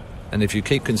 And if you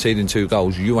keep conceding 2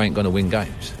 goals, you ain't going to win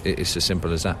games. It's as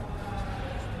simple as that.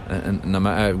 And no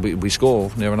matter, we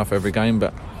score near enough every game,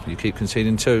 but you keep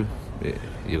conceding 2,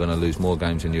 you're going to lose more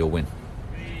games than you'll win.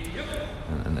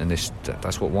 And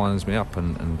that's what winds me up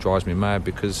and drives me mad,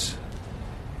 because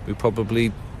we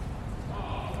probably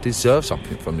deserve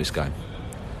something from this game.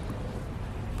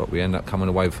 But we end up coming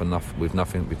away with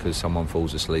nothing because someone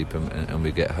falls asleep and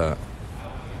we get hurt.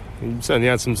 You certainly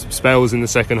had some spells in the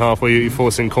second half where you're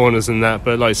forcing corners and that,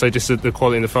 but like I say, just the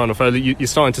quality in the final third, you're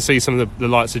starting to see some of the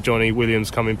lights of Johnny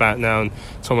Williams coming back now, and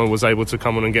Tomo was able to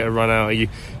come on and get a run out. You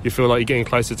feel like you're getting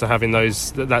closer to having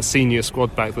that senior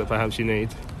squad back that perhaps you need?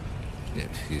 Yeah,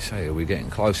 you say, are we getting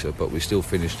closer? But we still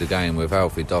finished the game with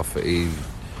Alfie Doherty,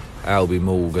 Albie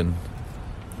Morgan,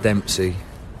 Dempsey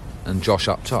and Josh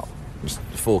up top. It's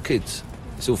 4 kids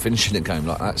still finishing the game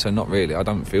like that, so not really. I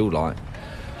don't feel like,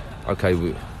 okay,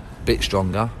 we're a bit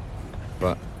stronger,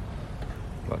 but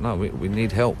no, we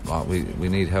need help. Like we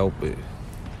need help. We've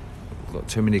got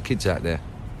too many kids out there.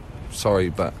 Sorry,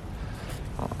 but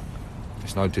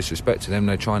it's no disrespect to them.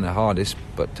 They're trying their hardest,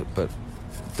 but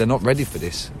they're not ready for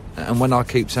this. And when I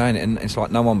keep saying it, and it's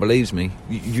like no one believes me,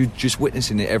 you're just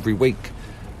witnessing it every week.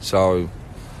 So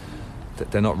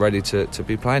they're not ready to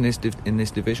be playing in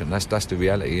this division. That's the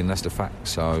reality, and that's the fact.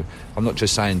 So I'm not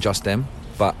just saying just them,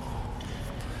 but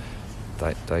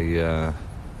the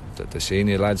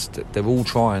senior lads, they're all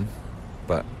trying,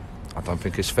 but I don't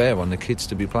think it's fair on the kids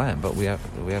to be playing. But we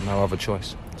have no other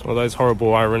choice. It's one of those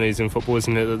horrible ironies in football,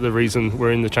 isn't it, that the reason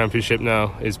we're in the Championship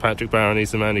now is Patrick Bauer, and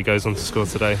he's the man who goes on to score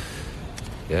today.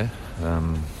 Yeah,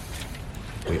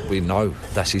 we know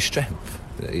that's his strength.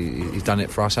 He's done it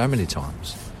for us how many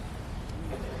times?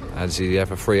 Has he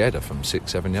ever free header from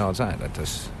 6-7 yards out?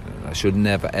 That should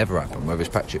never ever happen, whether it's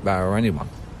Patrick Bauer or anyone.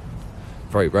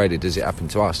 Very rarely does it happen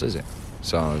to us, does it?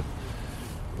 So,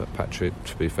 but Patrick,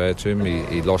 to be fair to him,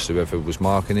 he lost whoever was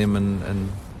marking him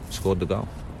and scored the goal.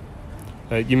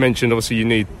 You mentioned obviously you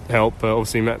need help.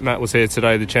 Obviously Matt was here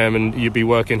today, the chairman. You'd be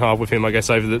working hard with him, I guess,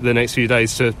 over the next few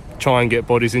days to try and get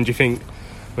bodies in. Do you think,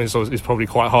 I mean, it's probably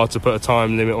quite hard to put a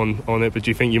time limit on it, but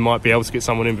do you think you might be able to get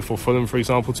someone in before Fulham, for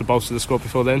example, to bolster the squad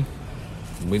before then?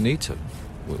 We need to.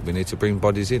 We need to bring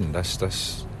bodies in.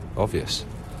 That's obvious.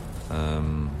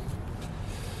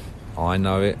 I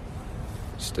know it.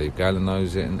 Steve Gallen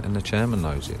knows it, and the chairman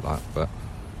knows it. But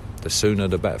the sooner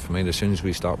the better for me. The sooner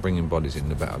we start bringing bodies in,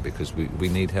 the better, because we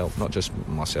need help. Not just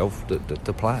myself,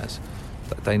 the players.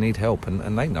 They need help,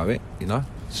 and they know it.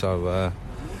 So.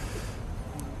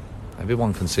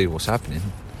 Everyone can see what's happening.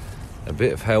 A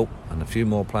bit of help and a few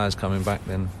more players coming back,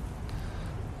 then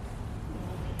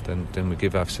we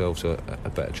give ourselves a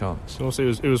better chance. Also,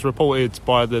 it was reported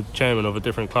by the chairman of a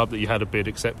different club that you had a bid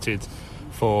accepted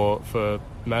for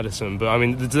Maddison. But I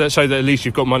mean, does that show that at least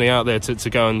you've got money out there to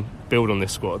go and build on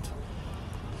this squad?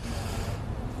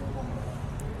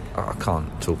 I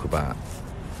can't talk about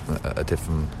a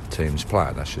different team's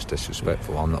player. That's just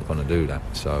disrespectful. I'm not going to do that.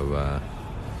 So.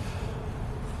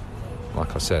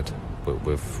 Like I said,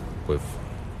 we've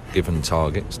given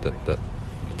targets that the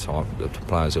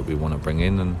players that we want to bring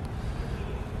in, and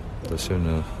the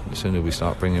sooner we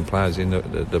start bringing players in,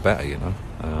 the better.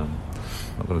 I'm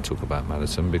not going to talk about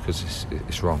Maddison because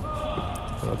it's wrong.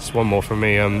 Just one more from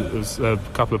me. There's a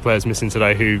couple of players missing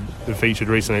today who have featured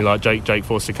recently, like Jake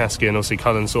Forster-Caskey and obviously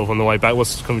Cullen sort of on the way back.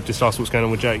 Can we just ask what's going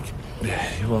on with Jake?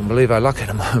 Yeah, you won't believe our luck at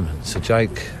the moment. So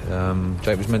Jake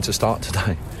was meant to start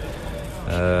today.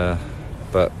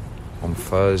 But on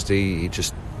Thursday he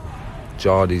just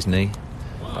jarred his knee,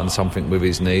 done something with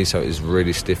his knee, so it was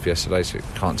really stiff yesterday, so he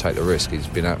can't take the risk. He's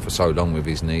been out for so long with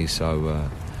his knee, so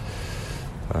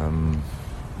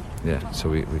so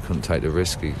we couldn't take the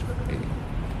risk. He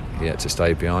had to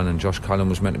stay behind, and Josh Cullen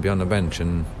was meant to be on the bench,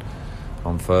 and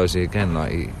on Thursday again,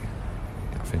 I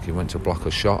think he went to block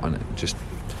a shot and it just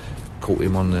caught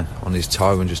him on his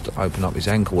toe and just opened up his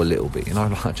ankle a little bit,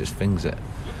 just things that.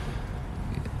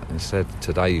 Instead,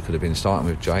 today you could have been starting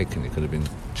with Jake, and it could have been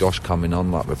Josh coming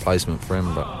on like replacement for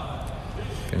him, but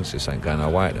things just ain't going our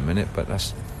way at the minute. But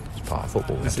that's part of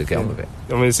football. We have to get on with it.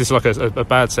 I mean, is this like a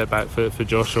bad setback for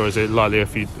Josh, or is it likely a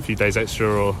few days extra?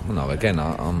 Or no, again,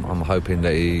 I'm hoping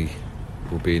that he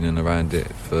will be in and around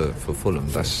it for Fulham.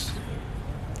 That's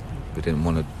we didn't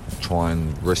want to try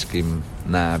and risk him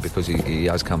now because he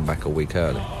has come back a week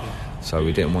early. So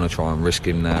we didn't want to try and risk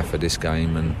him now for this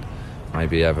game and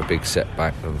maybe have a big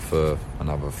setback for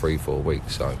another 3-4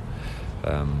 weeks. So,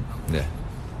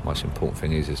 most important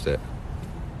thing is that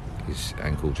his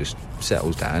ankle just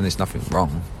settles down. There's nothing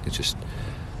wrong. It just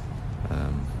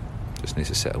needs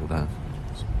to settle down.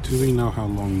 Do we know how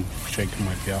long Jacob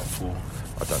might be out for?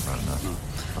 I don't know. No.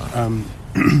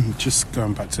 Just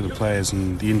going back to the players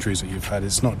and the injuries that you've had,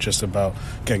 it's not just about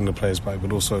getting the players back,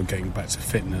 but also getting back to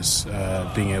fitness,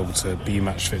 being able to be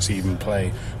match fit to even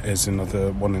play is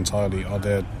another one entirely. Are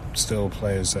there still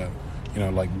players that,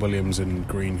 like Williams and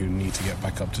Green, who need to get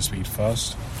back up to speed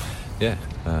first? Yeah.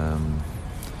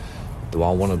 Do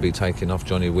I want to be taking off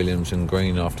Johnny Williams and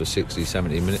Green after 60,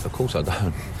 70 minutes? Of course I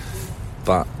don't.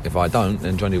 But if I don't,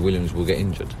 then Johnny Williams will get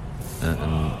injured. And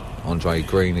Andre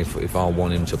Green, if I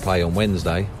want him to play on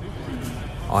Wednesday,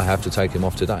 I have to take him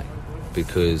off today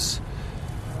because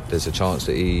there's a chance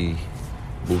that he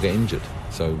will get injured.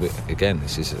 So again,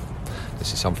 this is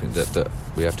something that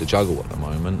we have to juggle at the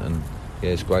moment. And yeah,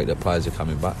 it's great that players are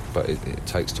coming back, but it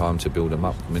takes time to build them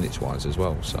up minutes-wise as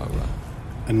well. So.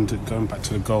 And going back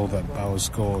to the goal that Bowers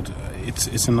scored,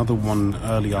 it's another one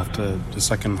early after the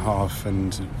second half,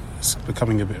 and it's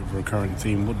becoming a bit of a recurring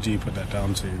theme. What do you put that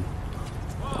down to?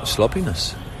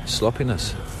 Sloppiness.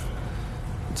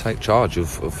 Take charge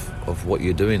of what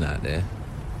you're doing out there.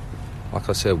 Like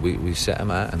I said, we set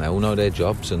them out and they all know their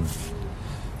jobs,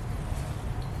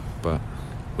 but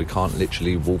we can't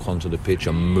literally walk onto the pitch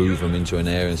and move them into an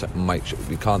area and say, make sure.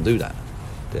 We can't do that.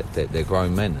 They're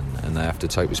grown men and they have to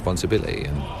take responsibility,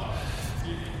 and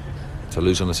to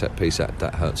lose on a set piece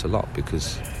that hurts a lot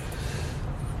because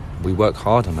we work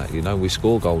hard on that. We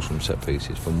score goals from set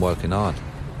pieces from working hard.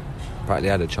 Practically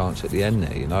had a chance at the end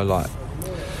there,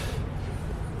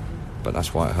 but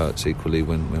that's why it hurts equally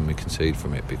when we concede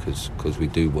from it because we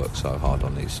do work so hard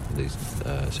on these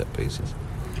set pieces.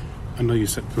 I know you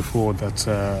said before that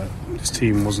this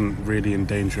team wasn't really in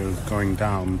danger of going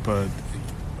down, but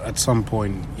at some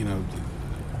point,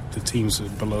 the teams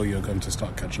below you are going to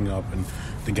start catching up, and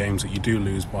the games that you do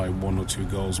lose by 1 or 2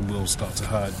 goals will start to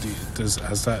hurt.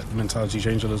 Has that mentality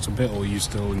changed a little bit, or are you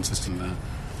still insisting that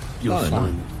you're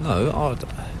fine? No,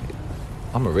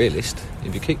 I'm a realist.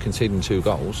 If you keep conceding 2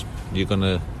 goals, you're going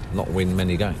to not win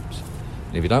many games.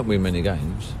 And if you don't win many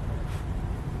games,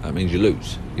 that means you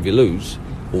lose. If you lose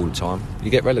all the time,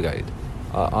 you get relegated.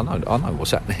 I know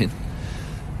what's happening.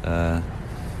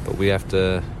 But we have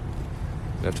to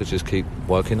just keep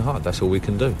working hard. That's all we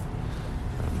can do.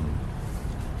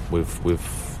 With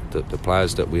the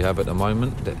players that we have at the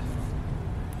moment, and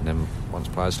then once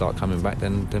players start coming back,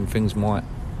 then things might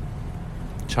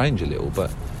change a little.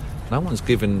 But no one's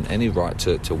given any right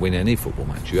to win any football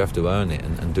match. You have to earn it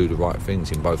and do the right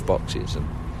things in both boxes. And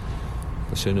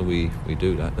the sooner we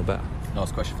do that, the better.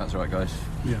 Last question, if that's all right, guys.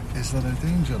 Yeah. Is there a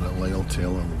danger that Lyle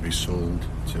Taylor will be sold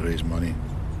to raise money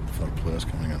for players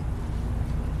coming in?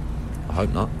 I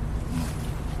hope not.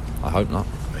 I hope not.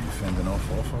 Are you fending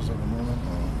off offers at the moment?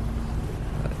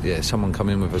 Yeah, someone come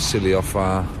in with a silly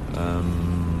offer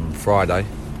Friday,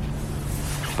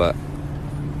 but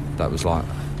that was like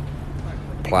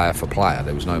player for player.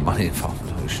 There was no money involved.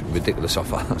 It was a ridiculous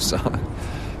offer. So,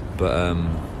 but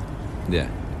yeah,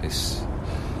 it's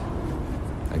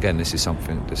again, this is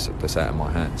something that's out of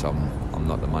my hands. I'm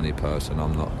not the money person.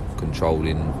 I'm not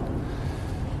controlling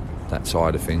that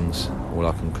side of things. All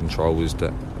I can control is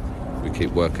that we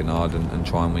keep working hard and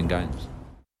try and win games.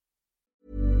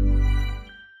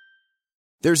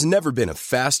 There's never been a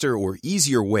faster or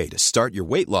easier way to start your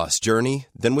weight loss journey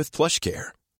than with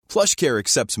PlushCare. PlushCare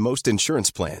accepts most insurance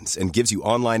plans and gives you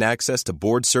online access to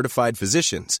board-certified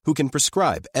physicians who can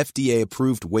prescribe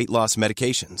FDA-approved weight loss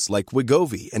medications like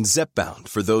Wegovy and Zepbound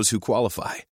for those who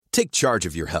qualify. Take charge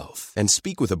of your health and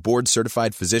speak with a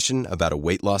board-certified physician about a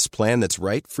weight loss plan that's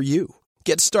right for you.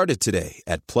 Get started today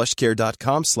at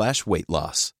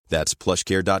plushcare.com/weightloss. That's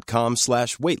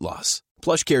plushcare.com/weightloss.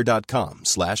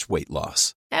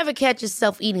 plushcare.com/weightloss. Ever catch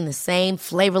yourself eating the same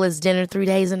flavorless dinner 3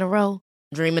 days in a row?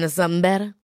 Dreaming of something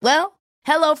better? Well,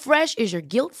 HelloFresh is your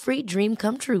guilt-free dream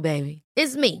come true, baby.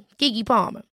 It's me, Keke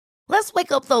Palmer. Let's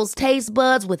wake up those taste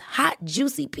buds with hot,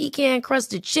 juicy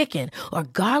pecan-crusted chicken or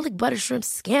garlic butter shrimp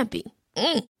scampi.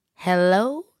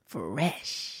 Hello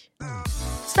Fresh.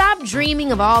 Stop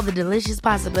dreaming of all the delicious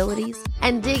possibilities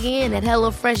and dig in at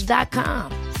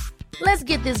HelloFresh.com. Let's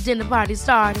get this dinner party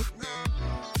started.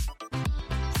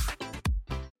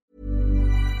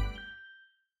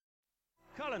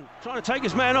 Cullen trying to take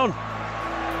his man on.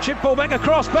 Chip ball back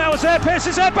across. Bauer's there.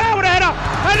 Pearson's there. Bauer header.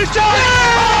 And it's John. He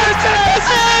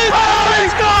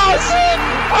scores!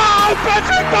 Oh,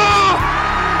 Patrick Bauer!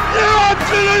 You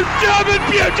absolute German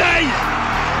beauty!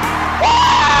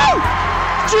 Wow!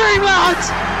 Dreamland!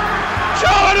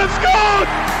 John has scored!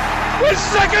 With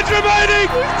seconds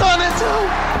remaining! We've done it all!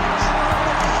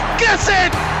 Get in!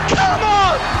 Come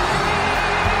on!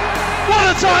 What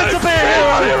a time to be a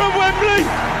hero! Here at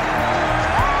Wembley!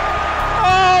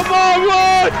 Oh my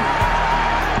word!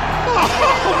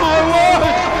 Oh my word!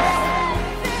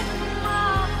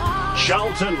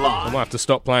 Charlton Live. I might have to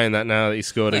stop playing that now that he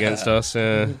scored against us.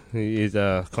 Can't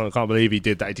believe he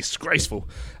did that. Disgraceful.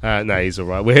 No, he's all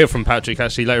right. We'll hear from Patrick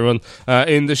actually later on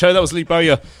in the show. That was Lee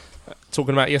Bowyer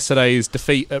talking about yesterday's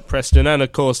defeat at Preston and,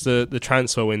 of course, the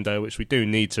transfer window, which we do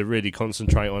need to really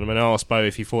concentrate on. I mean, I asked Bo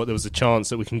if he thought there was a chance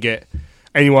that we can get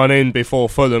anyone in before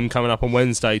Fulham coming up on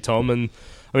Wednesday, Tom. And,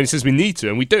 I mean, he says we need to,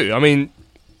 and we do. I mean,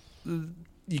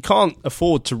 you can't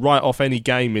afford to write off any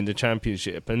game in the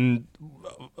Championship, and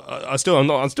I'm still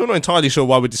not entirely sure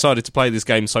why we decided to play this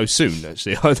game so soon.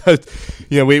 Actually,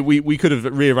 we could have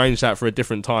rearranged that for a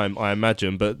different time, I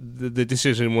imagine, but the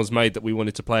decision was made that we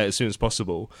wanted to play it as soon as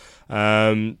possible.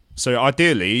 So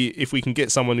ideally, if we can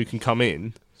get someone who can come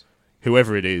in,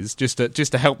 whoever it is, just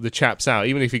to help the chaps out,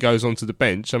 even if he goes onto the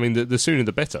bench, I mean, the sooner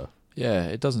the better. Yeah,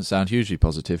 it doesn't sound hugely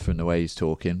positive from the way he's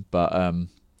talking, but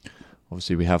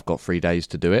obviously we have got 3 days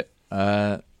to do it.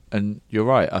 And you're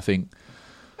right, I think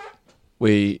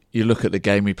you look at the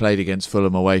game we played against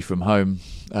Fulham away from home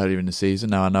earlier in the season.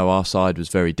 Now, I know our side was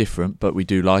very different, but we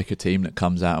do like a team that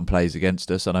comes out and plays against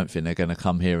us. I don't think they're going to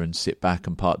come here and sit back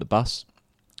and park the bus.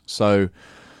 So,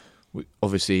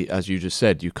 obviously, as you just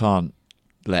said, you can't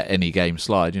let any game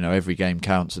slide. Every game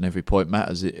counts and every point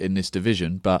matters in this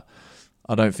division, but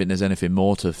I don't think there's anything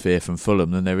more to fear from Fulham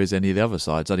than there is any of the other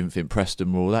sides. I didn't think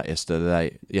Preston were all that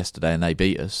yesterday and they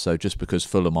beat us. So just because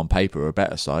Fulham on paper are a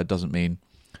better side doesn't mean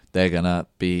they're going to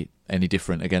be any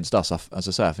different against us. As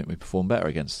I say, I think we perform better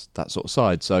against that sort of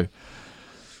side. So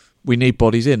we need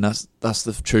bodies in. That's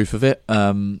the truth of it.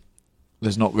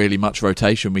 There's not really much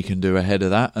rotation we can do ahead of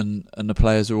that, and the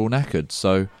players are all knackered.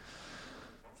 So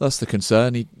that's the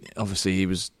concern. He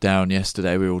was down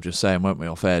yesterday. We were all just saying, weren't we,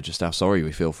 off air, just how sorry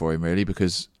we feel for him, really,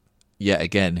 because yet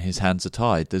again his hands are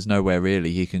tied. There's nowhere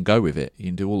really he can go with it. He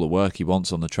can do all the work he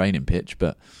wants on the training pitch,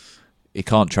 but he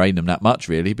can't train them that much,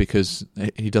 really, because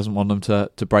he doesn't want them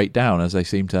to break down, as they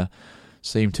seem to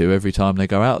every time they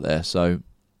go out there. So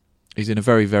he's in a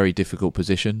very, very difficult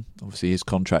position. Obviously, his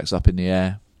contract's up in the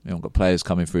air. We haven't got players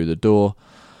coming through the door.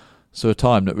 So a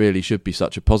time that really should be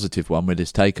such a positive one with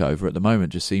his takeover at the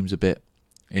moment just seems a bit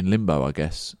in limbo, I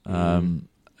guess. And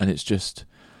it's just,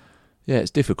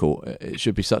 it's difficult. It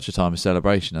should be such a time of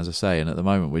celebration, as I say, and at the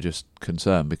moment we're just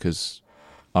concerned because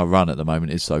our run at the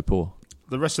moment is so poor.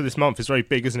 The rest of this month is very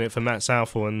big, isn't it, for Matt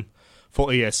Southall and for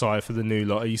ESI, for the new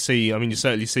lot. You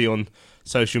certainly see on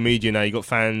social media now, you've got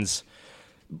fans,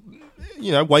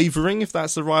 wavering, if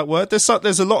that's the right word. There's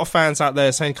a lot of fans out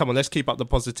there saying, come on, let's keep up the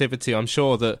positivity. I'm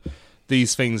sure that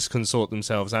these things can sort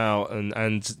themselves out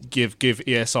and give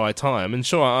ESI time. And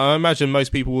sure, I imagine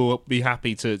most people will be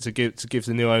happy to give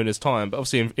the new owners time. But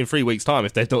obviously, in 3 weeks' time,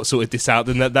 if they've not sorted this out,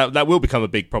 then that will become a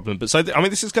big problem. But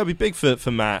this is going to be big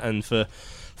for Matt and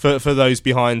for those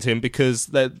behind him, because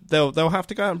they'll have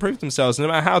to go out and prove themselves. No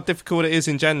matter how difficult it is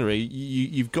in January,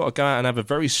 you've got to go out and have a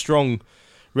very strong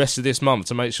rest of this month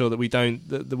to make sure that we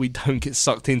don't get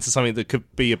sucked into something that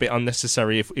could be a bit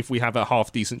unnecessary if we have a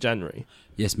half decent January.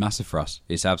 Yes, massive for us.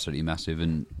 It's absolutely massive,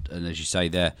 and as you say,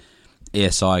 there,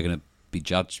 ESI are going to be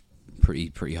judged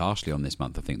pretty harshly on this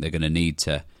month. I think they're going to need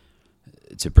to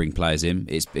bring players in.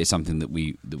 It's something that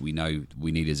we know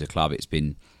we need as a club. It's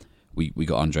been we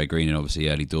got Andre Green in obviously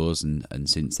early doors, and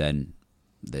since then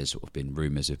there's sort of been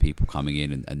rumours of people coming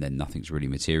in, and then nothing's really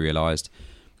materialised.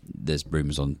 There's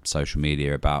rumours on social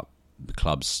media about the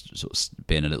clubs sort of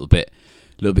being a little bit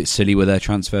silly with their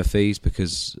transfer fees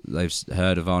because they've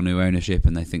heard of our new ownership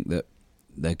and they think that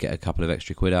they'll get a couple of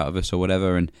extra quid out of us or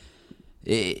whatever. And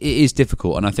it is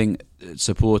difficult, and I think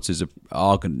supporters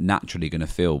are naturally going to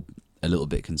feel a little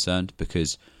bit concerned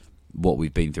because what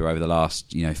we've been through over the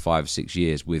last 5 or 6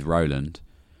 years with Roland.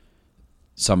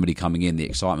 Somebody coming in, the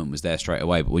excitement was there straight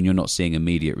away, but when you're not seeing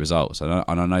immediate results, and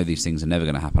I know these things are never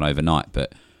going to happen overnight,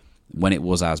 but when it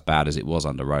was as bad as it was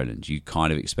under Roland, you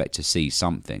kind of expect to see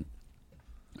something.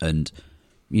 And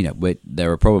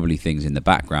there are probably things in the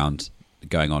background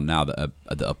going on now that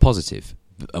are positive,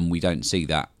 and we don't see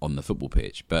that on the football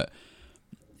pitch. But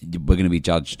we're going to be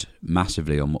judged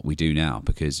massively on what we do now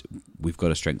because we've got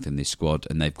to strengthen this squad,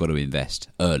 and they've got to invest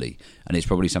early, and it's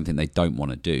probably something they don't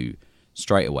want to do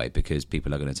straight away because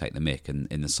people are going to take the mick,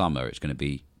 and in the summer it's going to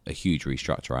be a huge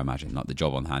restructure, I imagine. Like, the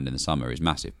job on hand in the summer is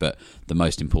massive, but the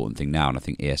most important thing now, and I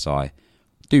think ESI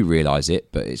do realise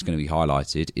it, but it's going to be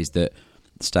highlighted, is that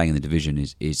staying in the division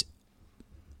is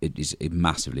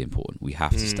massively important. We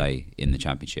have to stay in the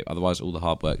Championship, otherwise all the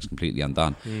hard work is completely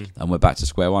undone, and we're back to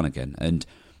square one again. And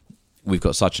we've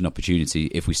got such an opportunity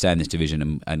if we stay in this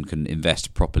division and can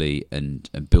invest properly and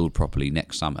build properly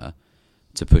next summer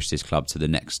to push this club to the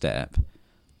next step,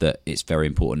 that it's very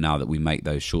important now that we make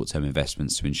those short-term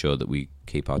investments to ensure that we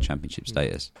keep our Championship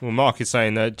status. Well, Mark is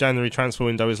saying that January transfer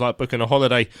window is like booking a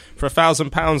holiday for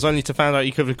 £1,000 only to find out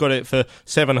you could have got it for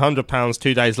 £700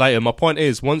 2 days later. My point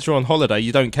is, once you're on holiday,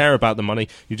 you don't care about the money.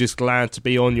 You're just glad to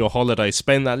be on your holiday.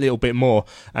 Spend that little bit more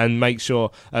and make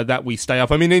sure that we stay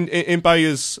up. I mean, in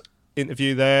Bowyer's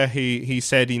interview there, he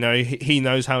said, he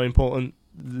knows how important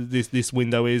this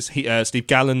window is. Steve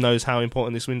Gallen knows how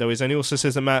important this window is, and he also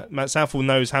says that Matt Southall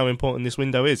knows how important this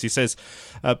window is. He says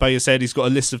Bowyer said he's got a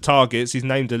list of targets, he's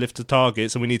named a list of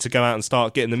targets, and we need to go out and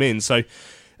start getting them in. So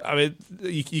I mean,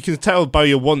 you can tell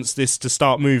Bowyer wants this to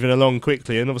start moving along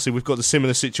quickly, and obviously we've got the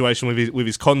similar situation with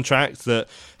his contract that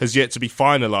has yet to be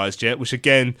finalised yet, which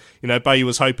again, Bowyer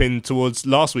was hoping towards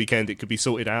last weekend it could be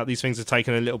sorted out. These things are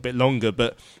taking a little bit longer,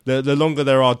 but the longer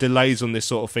there are delays on this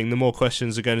sort of thing, the more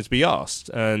questions are going to be asked,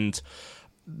 and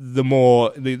the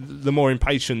more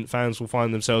impatient fans will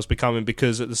find themselves becoming,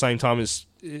 because at the same time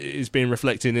it's being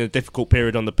reflected in a difficult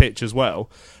period on the pitch as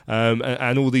well,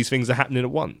 and all these things are happening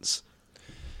at once.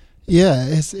 Yeah,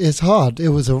 it's hard. It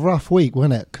was a rough week,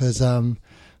 wasn't it? Because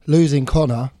losing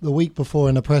Connor the week before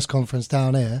in a press conference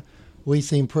down here, we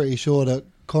seemed pretty sure that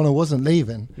Connor wasn't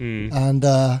leaving. And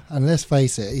let's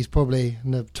face it, he's probably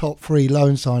in the top 3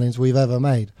 loan signings we've ever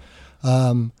made.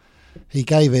 He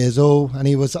gave it his all, and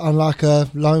he was unlike a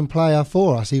loan player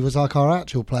for us. He was like our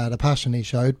actual player, the passion he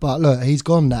showed. But look, he's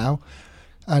gone now.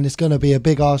 And it's going to be a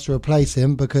big ask to replace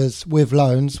him, because with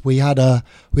loans we had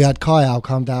Kyle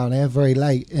come down here very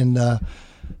late in the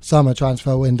summer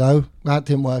transfer window. That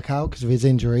didn't work out because of his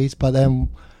injuries. But then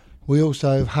we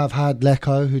also have had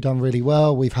Lecco, who done really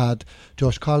well. We've had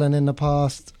Josh Cullen in the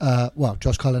past.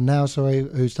 Josh Cullen now,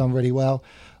 who's done really well.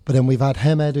 But then we've had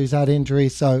Hemed, who's had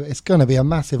injuries. So it's going to be a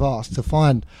massive ask to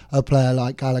find a player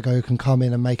like Gallagher who can come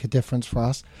in and make a difference for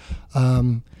us.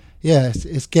 Yeah,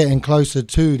 it's getting closer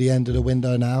to the end of the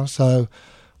window now, so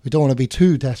we don't want to be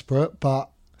too desperate,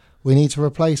 but we need to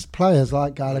replace players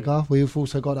like Gallagher. We've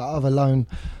also got that other loan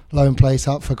place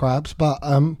up for grabs, but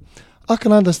I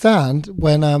can understand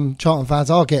when Charlton fans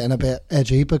are getting a bit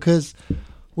edgy, because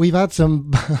we've had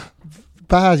some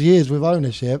bad years with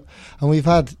ownership, and we've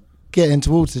had getting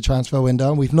towards the transfer window,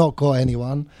 and we've not got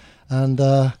anyone,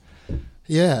 and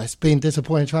yeah, it's been a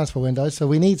disappointing transfer window, so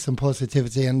we need some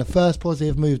positivity, and the first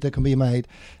positive move that can be made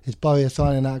is Bowyer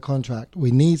signing that contract.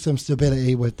 We need some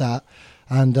stability with that,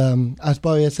 and as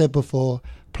Bowyer said before,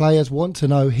 players want to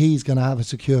know he's going to have a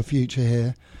secure future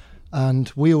here,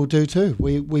 and we all do too.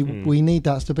 We need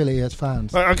that stability as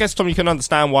fans. I guess, Tom, you can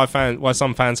understand why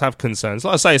some fans have concerns.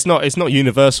 Like I say, it's not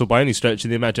universal by any stretch of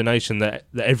the imagination that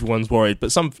everyone's worried,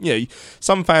 but some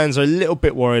fans are a little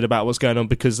bit worried about what's going on,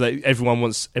 because everyone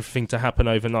wants everything to happen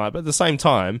overnight. But at the same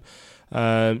time,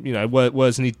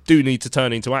 words do need to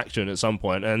turn into action at some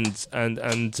point,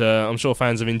 and I'm sure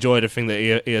fans have enjoyed everything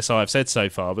that ESI have said so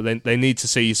far, but they need to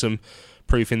see some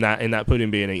proof in that pudding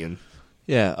being eaten.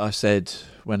 Yeah, I said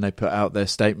when they put out their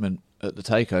statement at the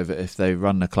takeover, if they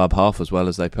run the club half as well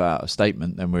as they put out a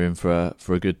statement, then we're in for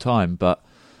a good time. But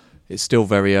it's still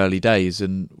very early days,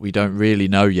 and we don't really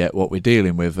know yet what we're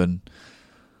dealing with. And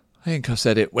I think I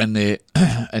said it when the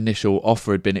initial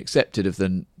offer had been accepted of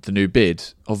the new bid.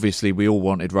 Obviously, we all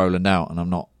wanted Roland out, and I'm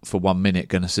not for 1 minute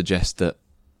going to suggest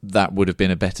that would have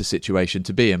been a better situation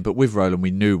to be in. But with Roland,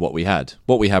 we knew what we had.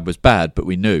 What we had was bad, but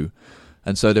we knew.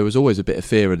 And so there was always a bit of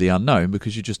fear of the unknown,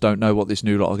 because you just don't know what this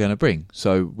new lot are going to bring.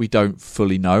 So we don't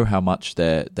fully know how much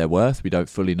they're worth. We don't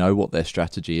fully know what their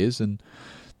strategy is, and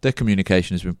their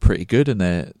communication has been pretty good, and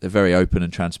they're very open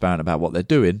and transparent about what they're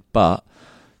doing. But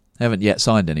they haven't yet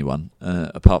signed anyone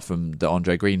apart from the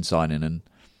Andre Green signing. And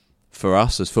for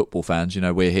us as football fans,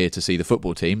 we're here to see the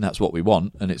football team. That's what we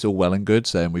want, and it's all well and good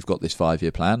saying we've got this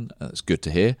 5-year plan. That's good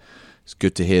to hear. It's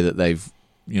good to hear that they've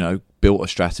built a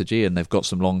strategy and they've got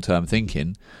some long-term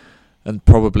thinking, and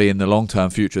probably in the long-term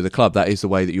future of the club, that is the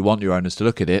way that you want your owners to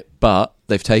look at it. But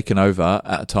they've taken over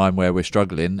at a time where we're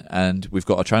struggling, and we've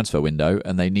got a transfer window,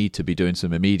 and they need to be doing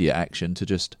some immediate action to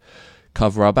just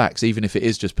cover our backs, even if it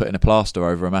is just putting a plaster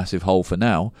over a massive hole for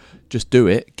now. Just do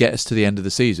it, get us to the end of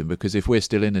the season, because if we're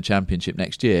still in the Championship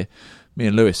next year, me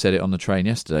and Lewis said it on the train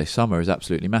yesterday, summer is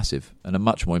absolutely massive and a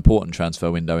much more important transfer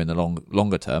window in the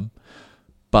longer term.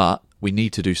 But we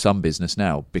need to do some business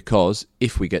now, because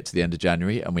if we get to the end of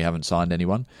January and we haven't signed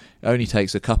anyone, it only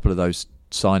takes a couple of those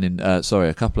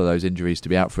injuries to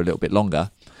be out for a little bit longer.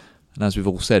 And as we've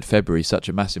all said, February is such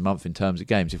a massive month in terms of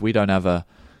games. If we don't have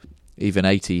even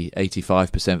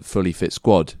 85% fully fit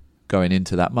squad going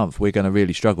into that month, we're going to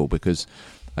really struggle, because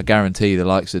I guarantee the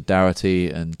likes of Doherty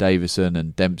and Davison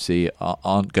and Dempsey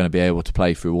aren't going to be able to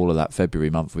play through all of that February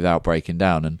month without breaking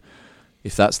down. And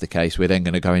if that's the case, we're then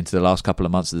going to go into the last couple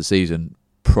of months of the season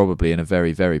probably in a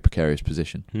very, very precarious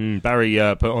position. Barry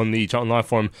put on the Charlton Live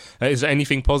forum, is there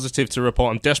anything positive to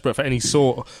report? I'm desperate for any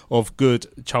sort of good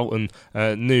Charlton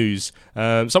news.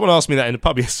 Someone asked me that in the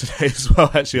pub yesterday as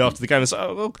well, actually, after the game. I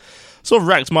said, sort of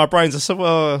racked my brains. I said,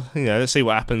 well, let's see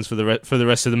what happens for the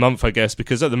rest of the month, I guess,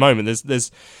 because at the moment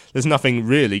there's nothing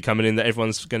really coming in that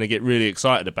everyone's going to get really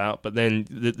excited about. But then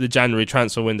the January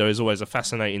transfer window is always a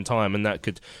fascinating time, and that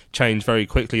could change very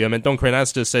quickly. Donker in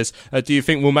Asda says, do you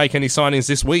think we'll make any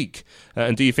signings this week?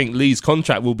 And do you think Lee's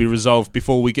contract will be resolved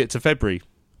before we get to February?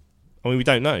 I mean, we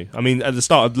don't know. I mean, at the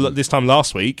start of this time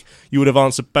last week, you would have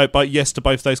answered yes to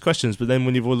both those questions. But then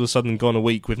when you've all of a sudden gone a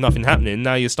week with nothing happening,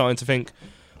 now you're starting to think,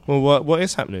 well, what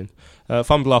is happening?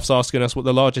 Fumbluff's asking us what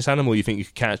the largest animal you think you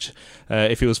could catch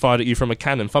if it was fired at you from a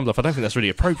cannon. Fumbluff, I don't think that's really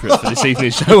appropriate for this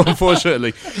evening's show,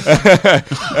 unfortunately.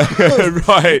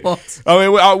 Right. What? I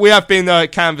mean, we have been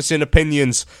canvassing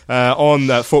opinions on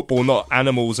football, not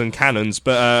animals and cannons,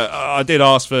 but I did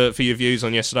ask for your views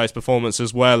on yesterday's performance,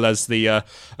 as well as the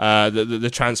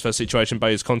transfer situation,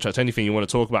 Bayer's contract, anything you want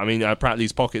to talk about. I mean,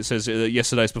 Pratley's Pocket says that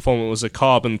yesterday's performance was a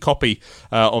carbon copy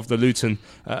of the Luton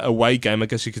away game. I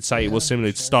guess you could say it was similar.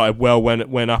 It started well,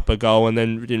 went up a goal, and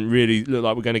then didn't really look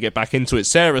like we're going to get back into it.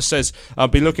 Sarah says, I'll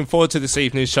be looking forward to this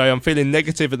evening's show. I'm feeling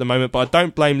negative at the moment, but I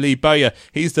don't blame Lee Bowyer.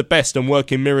 He's the best and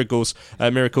working miracles.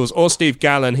 Or Steve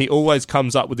Gallen, he always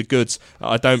comes up with the goods.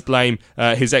 I don't blame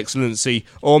His Excellency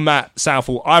or Matt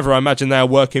Southall either. I imagine they are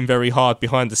working very hard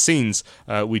behind the scenes.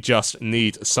 We just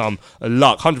need some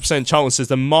luck. 100% Charlton says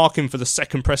the marking for the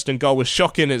second Preston goal was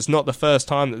shocking. It's not the first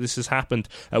time that this has happened.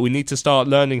 We need to start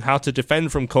learning how to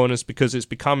defend from corners, because it's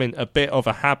becoming a bit of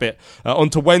a habit. On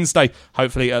to Wednesday,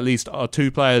 hopefully at least our two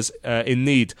players in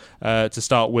need to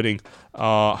start winning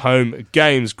our home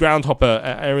games. Groundhopper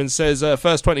Aaron says,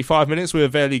 first 25 minutes we were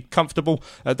fairly comfortable.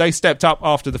 They stepped up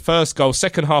after the first goal.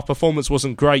 Second half performance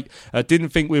wasn't great. Didn't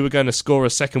think we were going to score a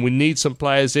second. We need some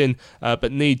players in,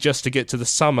 but need just to get to the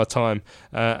summertime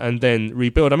and then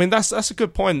rebuild. I mean, that's a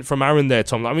good point from Aaron there,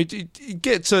 Tom. I mean, you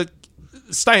get to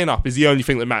staying up is the only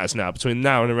thing that matters now, between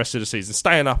now and the rest of the season.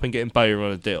 Staying up and getting Bowyer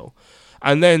on a deal,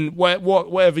 and then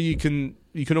whatever you can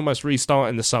almost restart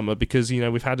in the summer, because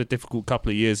we've had a difficult couple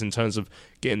of years in terms of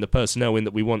getting the personnel in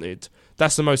that we wanted.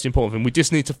 That's the most important thing. We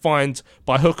just need to find,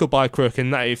 by hook or by crook,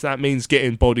 and that if that means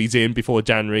getting bodies in before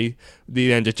January,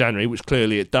 the end of January, which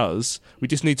clearly it does, we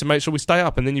just need to make sure we stay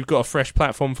up, and then you've got a fresh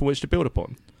platform for which to build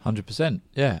upon. 100%,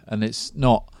 yeah. And it's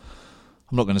not,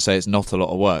 I'm not going to say it's not a lot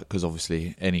of work, because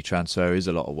obviously any transfer is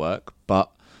a lot of work,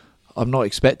 but I'm not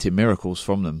expecting miracles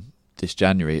from them this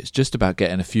January. It's just about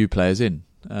getting a few players in.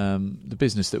 The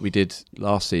business that we did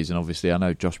last season, obviously, I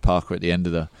know Josh Parker at the end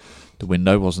of the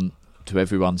window wasn't to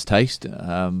everyone's taste.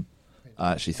 I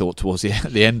actually thought towards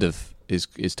the end of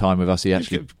his time with us, he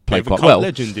actually played quite well.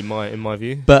 Legend in my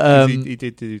view, but he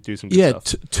did do some good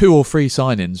stuff. 2 or 3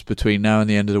 signings between now and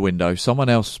the end of the window. Someone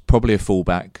else, probably a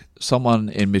fullback, someone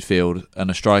in midfield, and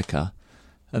a striker.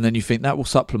 And then you think that will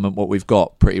supplement what we've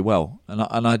got pretty well.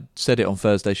 And I said it on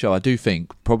Thursday's show. I do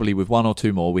think probably with 1 or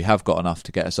 2 more, we have got enough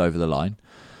to get us over the line.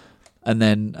 And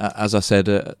then, as I said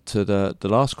to the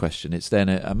last question, it's then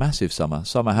a massive summer.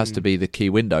 Summer has to be the key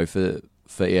window for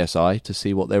ESI to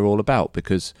see what they're all about,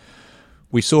 because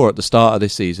we saw at the start of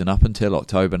this season, up until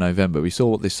October, November, we saw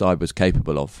what this side was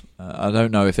capable of. I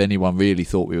don't know if anyone really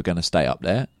thought we were going to stay up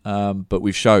there, but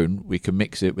we've shown we can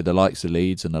mix it with the likes of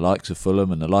Leeds and the likes of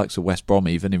Fulham and the likes of West Brom,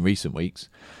 even in recent weeks.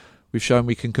 We've shown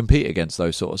we can compete against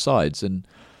those sort of sides, and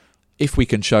if we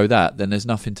can show that, then there's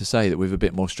nothing to say that with a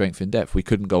bit more strength in depth we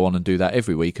couldn't go on and do that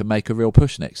every week and make a real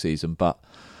push next season. But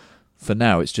for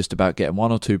now, it's just about getting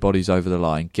 1 or 2 bodies over the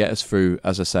line, get us through,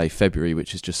 as I say, February,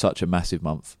 which is just such a massive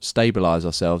month, stabilise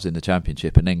ourselves in the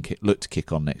Championship, and then look to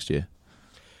kick on next year.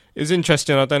 It was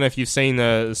interesting. I don't know if you've seen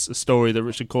a story that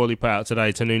Richard Corley put out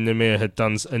today. Tanoon Namir had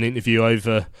done an interview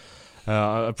over,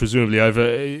 presumably over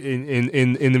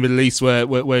in the Middle East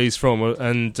where he's from,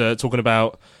 and talking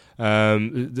about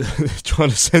trying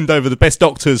to send over the best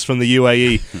doctors from the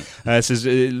UAE.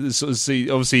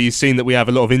 Obviously he's seen that we have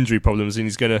a lot of injury problems, and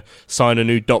he's going to sign a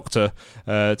new doctor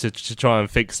to try and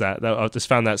fix that. I just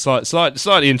found that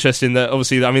slightly interesting. That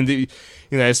obviously, I mean,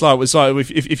 it's like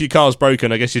if your car's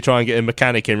broken, I guess you try and get a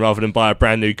mechanic in rather than buy a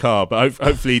brand new car. But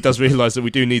hopefully, he does realise that we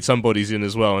do need some bodies in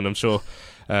as well, and I'm sure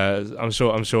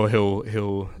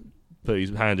he'll put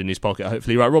his hand in his pocket,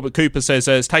 hopefully. Right, Robert Cooper says,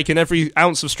 it's taken every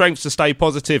ounce of strength to stay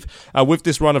positive with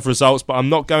this run of results, but I'm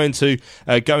not going to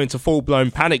go into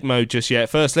full-blown panic mode just yet.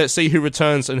 First, let's see who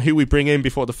returns and who we bring in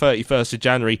before the 31st of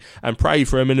January and pray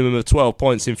for a minimum of 12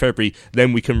 points in February.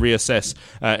 Then we can reassess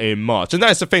in March. And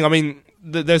that's the thing, I mean,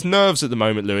 there's nerves at the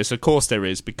moment, Lewis. Of course there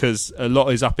is, because a lot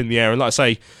is up in the air. And like I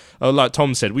say, like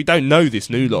Tom said, we don't know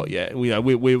this new lot yet.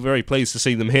 We're very pleased to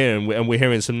see them here, and we're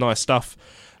hearing some nice stuff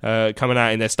coming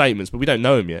out in their statements, but we don't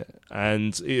know them yet.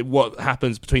 And what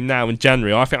happens between now and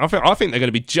January, I think they're going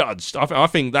to be judged. I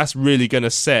think that's really going to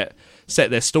set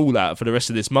their stall out for the rest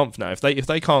of this month now. If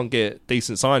they can't get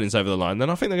decent signings over the line,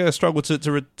 then I think they're going to struggle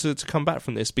to come back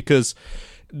from this, because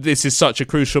this is such a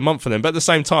crucial month for them. But at the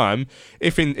same time,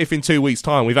 if in 2 weeks'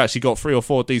 time we've actually got 3 or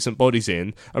 4 decent bodies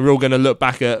in, and we're all going to look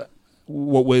back at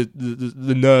what we're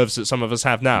the nerves that some of us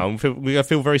have now, and we're going to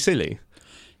feel very silly.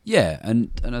 Yeah,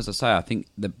 and as I say, I think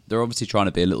they're obviously trying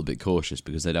to be a little bit cautious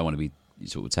because they don't want to be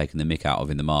sort of taking the mick out of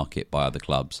in the market by other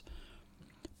clubs.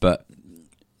 But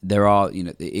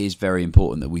it is very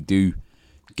important that we do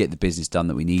get the business done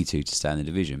that we need to stay in the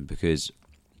division, because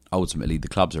ultimately the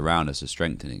clubs around us are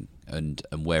strengthening, and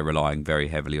we're relying very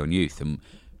heavily on youth, and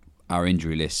our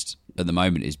injury list at the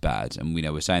moment is bad, and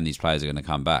we're saying these players are going to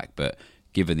come back, but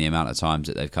given the amount of times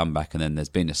that they've come back and then there's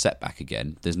been a setback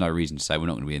again, there's no reason to say we're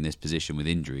not going to be in this position with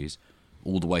injuries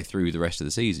all the way through the rest of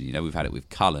the season. We've had it with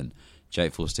Cullen,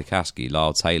 Jake Forster-Caskey,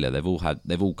 Lyle Taylor.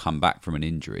 They've all come back from an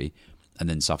injury and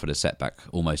then suffered a setback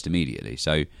almost immediately.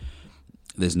 So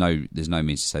there's no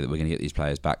means to say that we're going to get these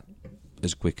players back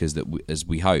as quick as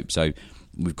we hope. So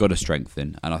we've got to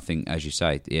strengthen, and I think, as you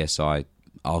say, the ESI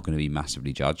are going to be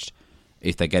massively judged.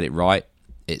 If they get it right,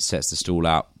 it sets the stall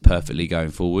out perfectly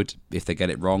going forward. If they get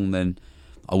it wrong, then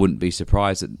I wouldn't be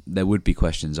surprised that there would be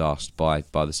questions asked by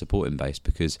the supporting base,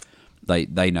 because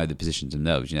they know the positions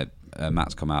themselves.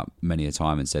 Matt's come out many a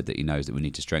time and said that he knows that we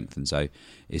need to strengthen. So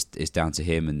it's down to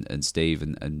him and Steve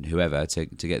and whoever to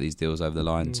get these deals over the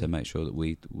line to make sure that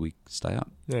we stay up.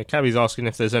 Yeah, Cabby's asking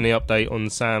if there's any update on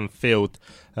Sam Field.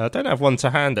 I don't have one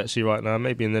to hand actually right now.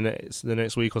 Maybe in the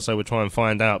next week or so we'll try and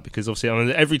find out, because obviously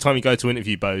every time you go to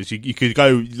interview Bose, you could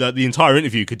go, the entire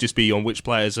interview could just be on which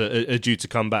players are due to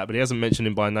come back, but he hasn't mentioned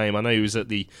him by name. I know he was at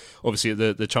the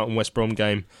Charlton West Brom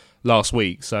game last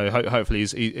week, so hopefully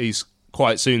he's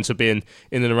quite soon to be in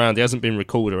and around. He hasn't been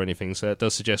recalled or anything, so it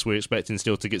does suggest we're expecting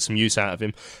still to get some use out of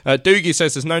him. Doogie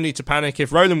says there's no need to panic.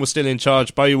 If Roland was still in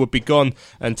charge, Bowyer would be gone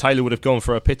and Taylor would have gone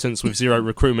for a pittance with zero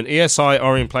recruitment. ESI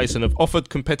are in place and have offered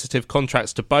competitive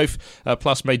contracts to both,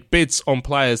 plus made bids on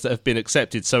players that have been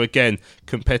accepted. So again,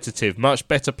 competitive. Much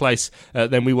better place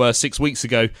than we were 6 weeks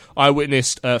ago. I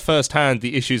witnessed firsthand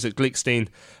the issues that Glickstein,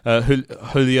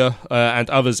 Julia and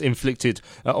others inflicted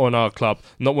on our club.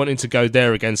 Not wanting to go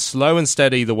there again. Slow and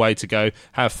steady the way to go.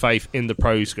 Have faith in the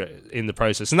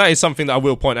process, and that is something that I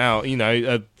will point out.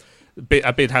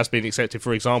 A bid has been accepted,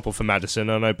 for example, for Maddison.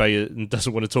 I know Bayer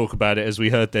doesn't want to talk about it, as we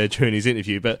heard there during his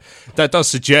interview, but that does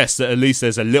suggest that at least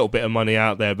there's a little bit of money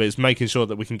out there, but it's making sure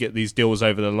that we can get these deals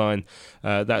over the line.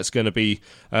 That's going to be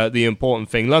the important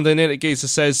thing. London Geezer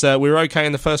says, we were okay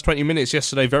in the first 20 minutes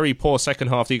yesterday, very poor second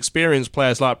half. The experienced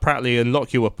players like Pratley and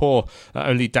Lockyer were poor.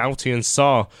 Only Doughty and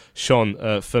Sarr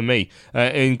shone for me.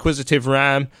 Inquisitive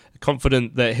Ram,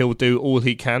 confident that he'll do all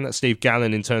he can. That's Steve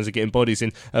Gallen in terms of getting bodies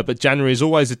in. But January is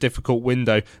always a difficult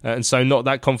window, and so not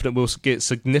that confident we'll get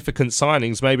significant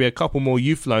signings. Maybe a couple more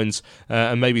youth loans,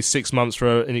 and maybe 6 months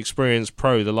for an experienced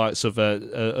pro, the likes of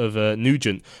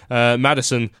Nugent.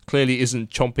 Maddison clearly isn't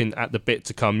chomping at the bit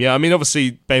to come. Yeah, I mean,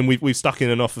 obviously, Ben, we've stuck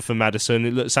in an offer for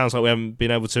Maddison. It sounds like we haven't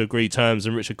been able to agree terms,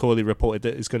 and Richard Corley reported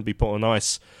that it's going to be put on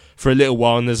ice for a little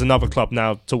while, and there's another club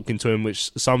now talking to him,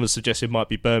 which some have suggested might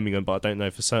be Birmingham, but I don't know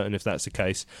for certain if that's the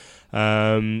case. What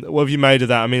have you made of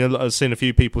that? I mean, I've seen a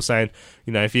few people saying,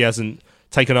 if he hasn't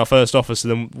taken our first offer,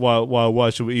 then why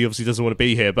should we? He obviously doesn't want to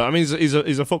be here. But I mean, he's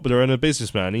a footballer and a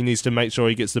businessman. He needs to make sure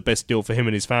he gets the best deal for him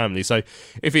and his family. So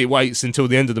if he waits until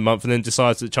the end of the month and then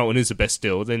decides that Charlton is the best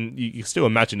deal, then you still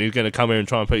imagine he's going to come here and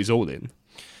try and put his all in.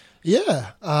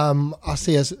 Yeah, I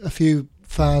see a few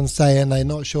fans saying they're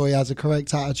not sure he has a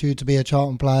correct attitude to be a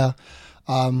Charlton player.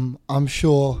 I'm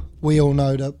sure we all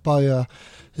know that Bowyer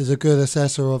is a good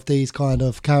assessor of these kind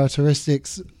of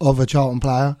characteristics of a Charlton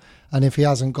player, And if he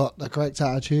hasn't got the correct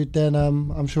attitude, then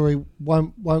I'm sure he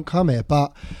won't come here.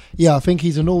 But yeah, I think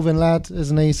he's a northern lad,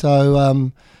 isn't he?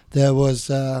 So there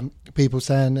was people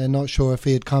saying they're not sure if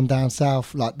he'd come down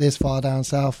south, like this far down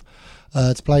south,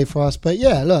 to play for us. But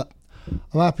yeah, look,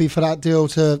 I'm happy for that deal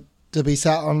to be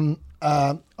sat on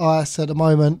ice at the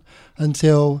moment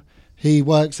until he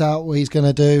works out what he's going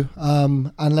to do,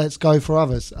 and let's go for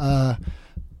others.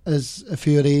 As a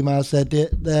few of the emails said,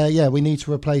 yeah, we need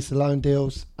to replace the loan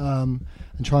deals and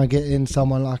try and get in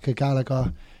someone like a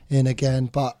Gallagher in again.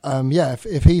 But yeah,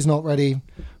 if he's not ready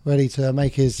to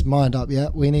make his mind up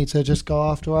yet, we need to just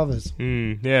go after others.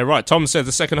 Yeah, right. Tom said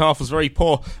the second half was very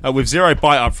poor with zero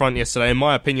bite up front yesterday. In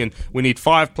my opinion, we need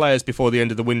 5 players before the end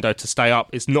of the window to stay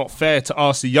up. It's not fair to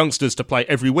ask the youngsters to play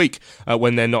every week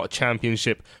when they're not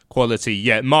championship quality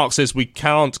yet. Mark says we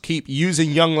can't keep using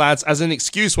young lads as an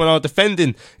excuse when our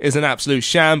defending is an absolute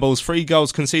shambles. 3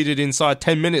 goals conceded inside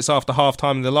 10 minutes after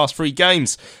half-time in the last 3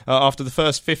 games. After the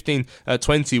first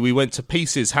 15-20, we went to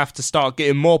pieces. Have to start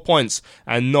getting more points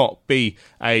and not be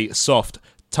a soft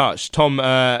touch. Tom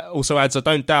also adds, I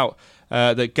don't doubt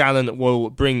that Gallen will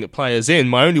bring players in.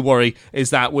 My only worry is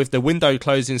that with the window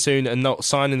closing soon and not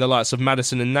signing the likes of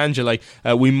Maddison and Nangeli,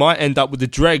 we might end up with the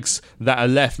dregs that are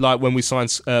left, like when we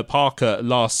signed Parker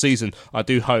last season. I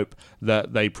do hope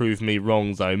that they prove me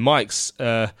wrong, though. Mike's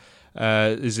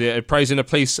is it praising a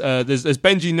piece? There's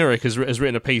Benji Nurek has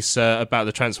written a piece about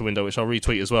the transfer window, which I'll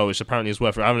retweet as well, which apparently is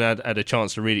worth it. I haven't had a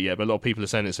chance to read it yet, but a lot of people are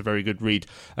saying it's a very good read,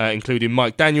 including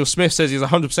Mike. Daniel Smith says he's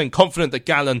 100% confident that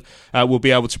Gallen will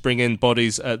be able to bring in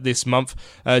bodies this month.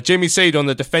 Jimmy Seed on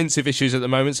the defensive issues at the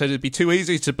moment said it'd be too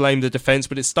easy to blame the defence,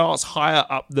 but it starts higher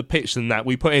up the pitch than that.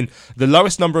 We put in the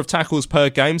lowest number of tackles per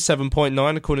game,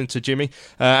 7.9 according to Jimmy,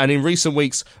 and in recent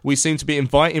weeks we seem to be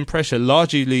inviting pressure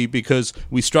largely because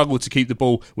we struggle to keep the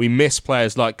ball. We miss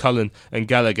players like Cullen and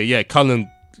Gallagher. Yeah,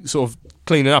 Cullen sort of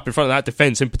cleaning up in front of that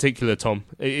defence in particular, Tom.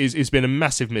 It's been a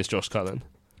massive miss, Josh Cullen.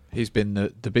 He's been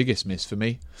the biggest miss for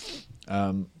me.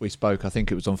 We spoke, I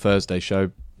think it was on Thursday's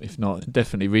show, if not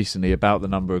definitely recently, about the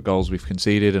number of goals we've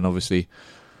conceded, and obviously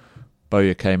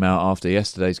Bowyer came out after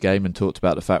yesterday's game and talked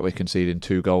about the fact we're conceding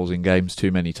 2 goals in games too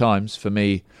many times. For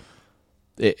me,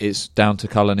 it's down to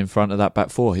Cullen in front of that back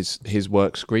four, his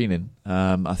work screening.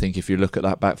 I think if you look at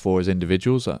that back four as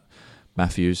individuals,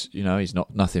 Matthews, he's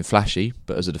nothing flashy,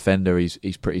 but as a defender,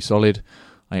 he's pretty solid.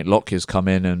 I think Lockyer's come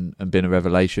in and been a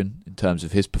revelation in terms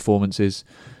of his performances.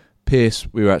 Pearce,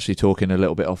 we were actually talking a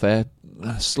little bit off air,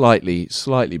 slightly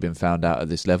been found out at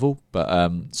this level,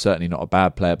 but certainly not a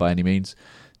bad player by any means.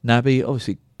 Naby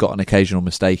obviously got an occasional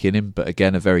mistake in him, but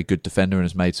again, a very good defender and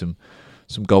has made some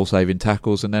goal-saving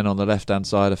tackles. And then on the left-hand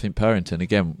side, I think Purrington,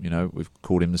 again, we've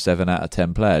called him the 7 out of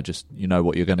 10 player. Just,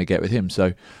 what you're going to get with him.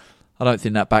 So I don't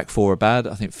think that back four are bad.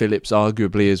 I think Phillips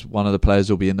arguably is one of the players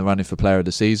who'll be in the running for player of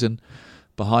the season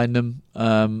behind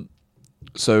them.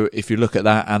 So if you look at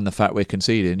that and the fact we're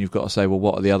conceding, you've got to say, well,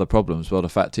 what are the other problems? Well, the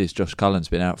fact is Josh Cullen's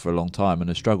been out for a long time and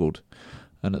has struggled.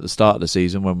 And at the start of the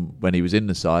season, when he was in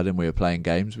the side and we were playing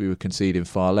games, we were conceding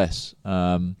far less.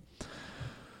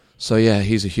 So yeah,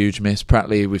 he's a huge miss.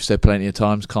 Pratley, we've said plenty of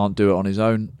times, can't do it on his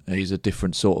own. He's a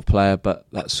different sort of player, but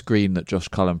that screen that Josh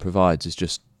Cullen provides is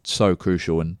just so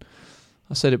crucial. And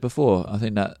I said it before, I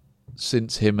think that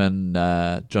since him and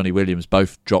Johnny Williams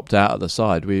both dropped out of the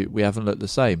side, we haven't looked the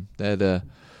same. They're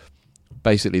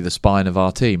basically the spine of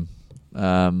our team,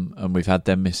 and we've had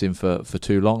them missing for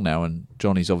too long now. And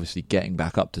Johnny's obviously getting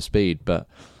back up to speed, but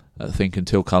I think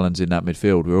until Cullen's in that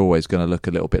midfield, we're always going to look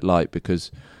a little bit light, because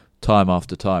time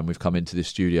after time we've come into this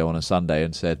studio on a Sunday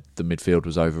and said the midfield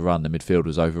was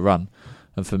overrun.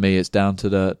 And for me, it's down to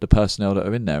the personnel that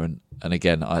are in there. And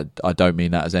again, I don't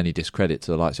mean that as any discredit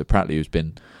to the likes of Pratley, who's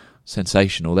been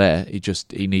sensational there.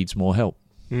 He needs more help.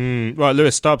 Right,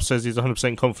 Lewis Stubbs says he's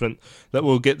 100% confident that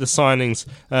we'll get the signings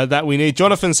that we need.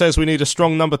 Jonathan says we need a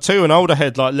strong number 2, an older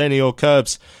head like Lenny or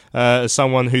Curbs, as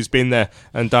someone who's been there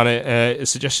and done it. A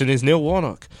suggestion is Neil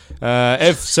Warnock.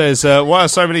 Ev says, why are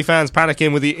so many fans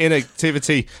panicking with the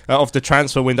inactivity of the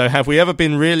transfer window? Have we ever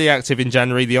been really active in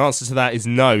January? The answer to that is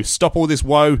no. Stop all this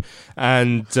woe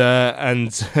and let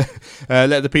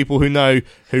the people who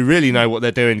really know what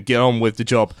they're doing get on with the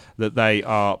job that they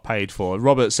are paid for.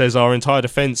 Robert says our entire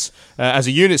defence as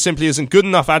a unit simply isn't good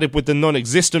enough, added with the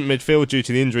non-existent midfield due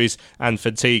to the injuries and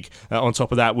fatigue. On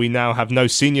top of that, we now have no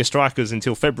senior strikers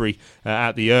until February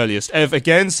at the earliest. Ev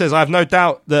again says, I have no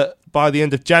doubt that by the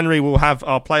end of January. We'll have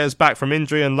our players back from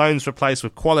injury and loans replaced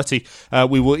with quality.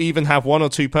 We will even have 1 or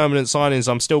 2 permanent signings.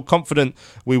 I'm still confident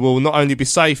we will not only be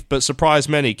safe but surprise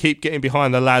many. Keep getting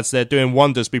behind the lads. They're doing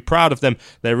wonders. Be proud of them.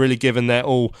 They're really giving their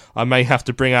all. I may have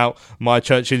to bring out my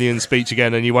Churchillian speech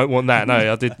again, and you won't want that.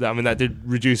 No, that did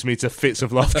reduce me to fits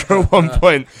of laughter at one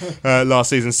point last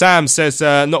season. Sam says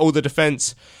not all the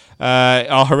defence.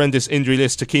 Our horrendous injury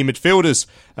list to key midfielders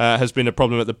has been a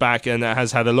problem at the back, and that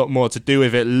has had a lot more to do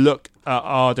with it. Look at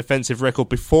our defensive record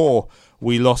before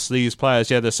we lost these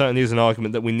players. Yeah, there certainly is an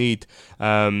argument that we need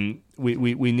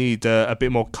we need a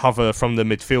bit more cover from the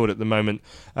midfield at the moment.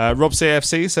 Rob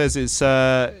CFC says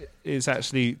it's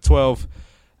actually 12.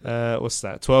 What's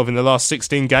that? 12 in the last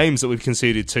 16 games that we've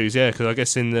conceded twos. Yeah, because I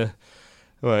guess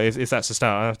if that's the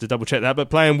start, I have to double check that.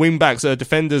 But playing wing backs,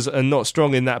 defenders are not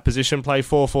strong in that position. Play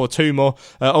 4-4-2 more.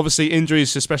 Obviously,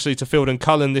 injuries, especially to Field and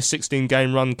Cullen. This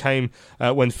 16-game run came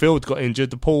when Field got injured.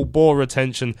 The Paul Bohr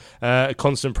retention,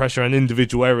 constant pressure, and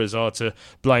individual errors are to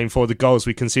blame for the goals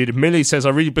we conceded. Millie says, I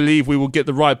really believe we will get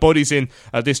the right bodies in.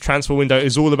 This transfer window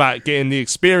is all about getting the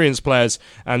experienced players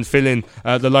and filling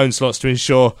the loan slots to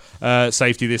ensure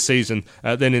safety this season.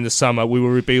 Then in the summer, we will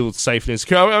rebuild safely and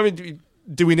secure. I mean,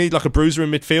 do we need like a bruiser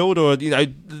in midfield, or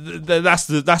that's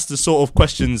the sort of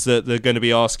questions that they're going to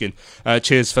be asking.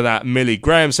 Cheers for that, Millie.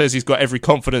 Graham says he's got every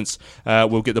confidence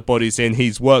we'll get the bodies in.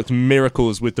 He's worked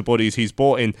miracles with the bodies he's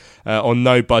bought in on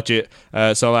no budget,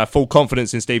 so I have full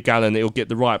confidence in Steve Gallen that he'll get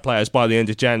the right players by the end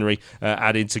of January,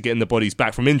 added to getting the bodies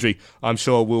back from injury. I'm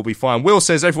sure we'll be fine. Will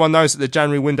says everyone knows that the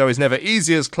January window is never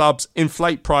easy as clubs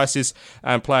inflate prices,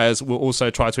 and players will also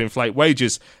try to inflate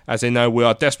wages as they know we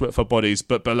are desperate for bodies,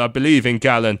 but I believe in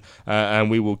Gallen,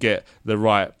 and we will get the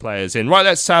right players in. Right,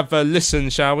 let's have a listen,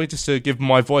 shall we? Just to give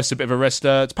my voice a bit of a rest.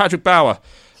 It's Patrick Bauer,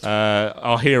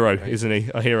 our hero, isn't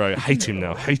he? Our hero. I hate him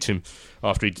now. Hate him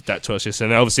after he did that to us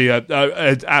yesterday. And obviously, an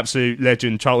absolute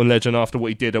legend, Charlton legend, after what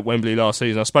he did at Wembley last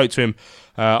season. I spoke to him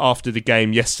after the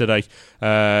game yesterday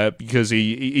because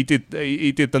he did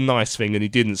the nice thing and he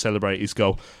didn't celebrate his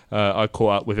goal. I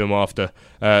caught up with him after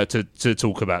to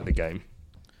talk about the game.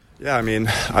 Yeah, I mean,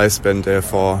 I spent there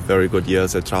 4 very good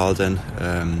years at Charlton.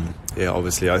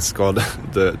 Obviously I scored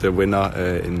the winner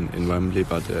in Wembley,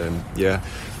 but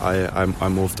I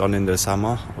moved on in the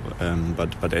summer.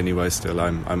 But anyway, still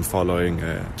I'm following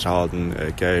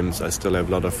Charlton games. I still have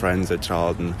a lot of friends at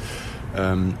Charlton.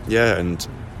 And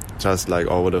just like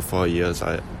over the 4 years,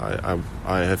 I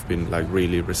have been like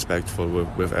really respectful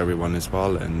with everyone as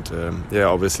well. And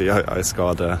obviously I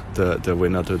scored the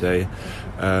winner today.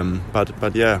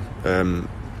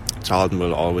 Charlton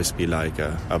will always be like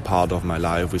a part of my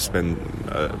life. We spend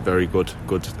very good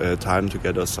time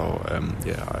together. So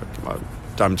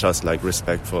I'm just like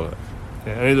respectful.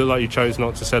 Yeah, and it looked like you chose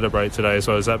not to celebrate today as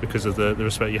well. Is that because of the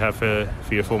respect you have for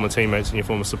your former teammates and your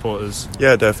former supporters?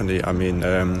 Yeah, definitely. I mean,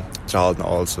 Charlton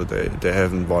also, they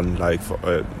haven't won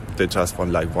they just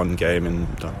won like one game in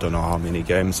don't know how many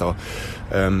games. So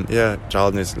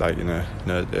Charlton is like in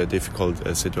a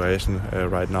difficult situation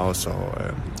right now. So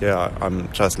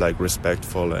I'm just like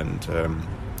respectful, and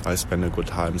I spend a good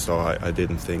time. So I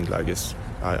didn't think like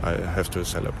I have to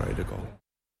celebrate a goal.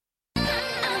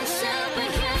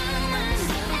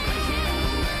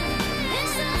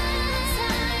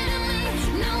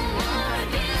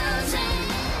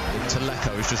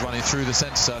 Who's just running through the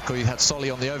centre circle. He had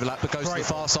Solly on the overlap, but goes to the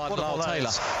far side. Lyle Taylor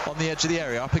on the edge of the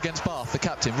area, up against Bath, the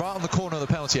captain, right on the corner of the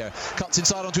penalty area. Cuts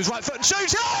inside onto his right foot and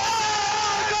shoots.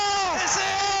 Oh, goal!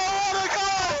 What a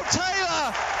goal!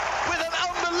 Taylor with an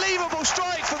unbelievable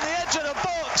strike from the edge of the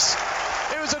box.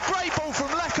 It was a great ball from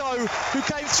Lecco, who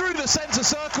came through the centre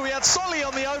circle. He had Solly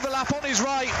on the overlap on his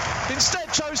right,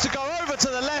 instead chose to go over to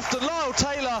the left, and Lyle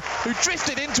Taylor, who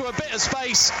drifted into a bit of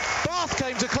space, Bath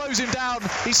came to close him down.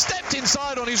 He stepped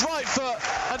inside on his right foot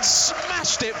and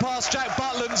smashed it past Jack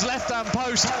Butland's left-hand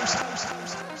post.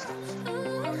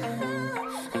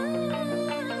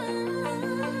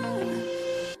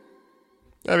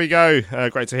 There we go.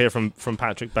 Great to hear from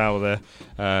Patrick Bauer there.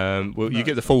 You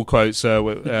get the full quotes. That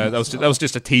was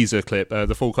just a teaser clip.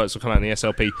 The full quotes will come out in the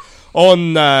SLP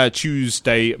on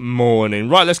Tuesday morning.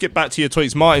 Right, let's get back to your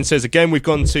tweets. Martin says, again, we've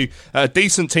gone to a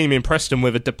decent team in Preston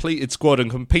with a depleted squad and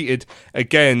competed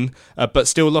again, but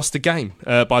still lost the game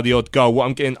by the odd goal. What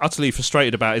I'm getting utterly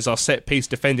frustrated about is our set-piece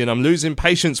defending. I'm losing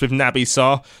patience with Naby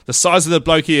Sarr. The size of the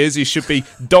bloke he is, he should be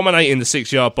dominating the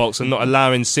 6-yard box and not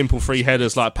allowing simple free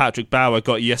headers like Patrick Bauer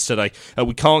got started yesterday.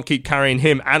 We can't keep carrying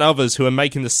him and others who are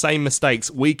making the same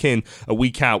mistakes week in, a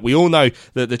week out. We all know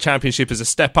that the Championship is a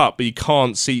step up, but you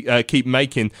can't keep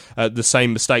making the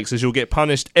same mistakes, as you'll get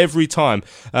punished every time.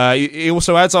 He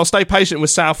also adds, I'll stay patient with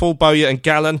Southall, Bowyer and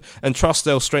Gallen and trust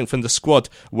they'll strengthen the squad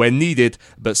where needed,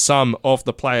 but some of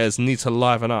the players need to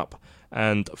liven up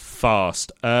and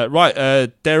fast.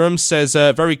 Derham says,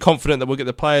 very confident that we'll get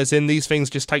the players in. These things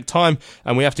just take time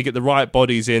and we have to get the right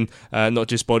bodies in, not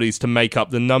just bodies to make up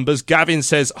the numbers. Gavin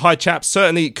says, hi chaps,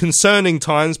 certainly concerning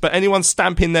times, but anyone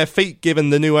stamping their feet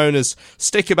given the new owners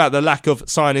stick about the lack of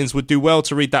signings would do well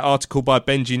to read that article by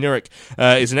Benji Nurek.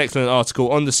 It's an excellent article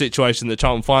on the situation that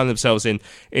Charlton find themselves in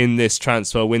this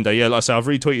transfer window. Yeah, like I say, I've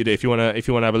retweeted it if you want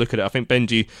to have a look at it. I think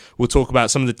Benji will talk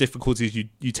about some of the difficulties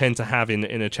you tend to have in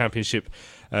a Championship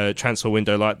transfer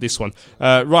window like this one.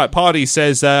 Pardy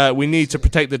says we need to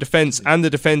protect the defence, and the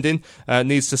defending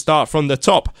needs to start from the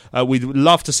top. We'd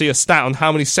love to see a stat on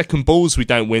how many second balls we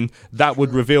don't win. That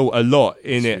would reveal a lot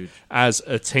in it as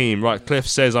a team. Right, Cliff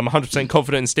says, I'm 100%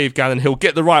 confident in Steve Gallen. He'll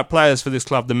get the right players for this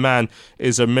club. The man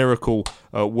is a miracle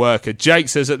worker. Jake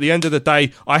says, at the end of the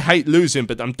day, I hate losing,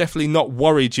 but I'm definitely not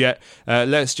worried yet.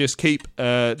 Let's just get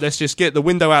the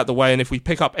window out the way, and if we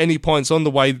pick up any points on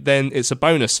the way, then it's a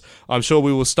bonus. I'm sure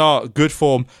we will start good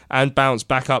form and bounce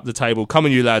back up the table. Come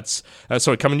on, you lads.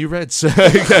 Come on, you Reds.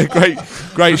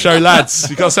 great show, lads.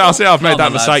 You got to say, I've made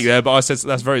that mistake there, but I said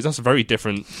that's a very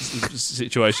different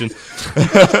situation.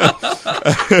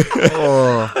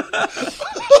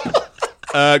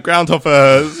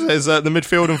 Groundhopper says the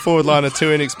midfield and forward line are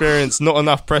too inexperienced, not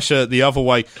enough pressure the other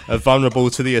way, are vulnerable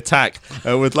to the attack.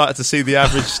 Would like to see the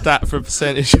average stat for a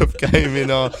percentage of game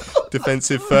in our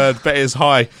defensive third. Bet is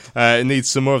high. It needs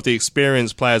some more of the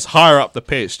experienced players higher up the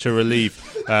pitch to relieve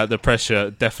the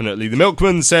pressure, definitely. The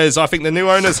Milkman says, I think the new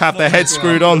owners have their heads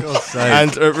screwed on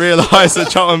and realise that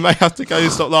Charlton may have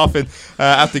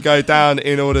to go down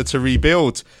in order to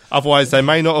rebuild. Otherwise, they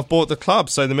may not have bought the club.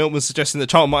 So the Milkman's suggesting that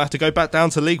Charlton might have to go back down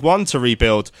to League One to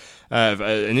rebuild.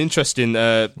 An interesting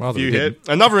view here.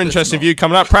 Another interesting view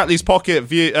coming up. Pratley's Pocket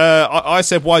view. I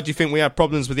said, why do you think we have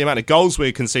problems with the amount of goals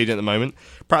we're conceding at the moment?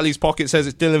 Pratley's Pocket says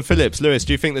it's Dylan Phillips. Lewis,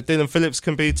 do you think that Dylan Phillips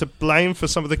can be to blame for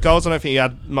some of the goals? I don't think he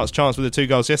had much chance with the 2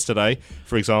 goals yesterday,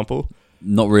 for example.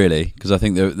 Not really, because I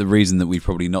think the reason that we've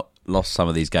probably not lost some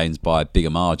of these games by bigger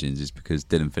margins is because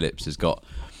Dylan Phillips has got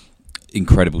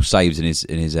incredible saves in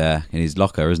his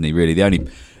locker, isn't he? Really, the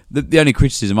only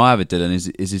criticism I have of Dylan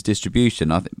is his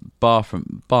distribution. I think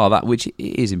bar that, which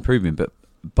is improving, but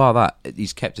bar that,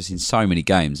 he's kept us in so many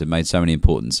games and made so many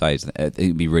important saves. I think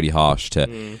it'd be really harsh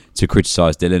to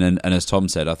criticise Dylan. And as Tom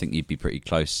said, I think you'd be pretty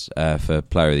close for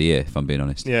Player of the Year, if I'm being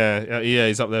honest. Yeah,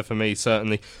 he's up there for me,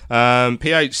 certainly.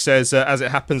 PH says, as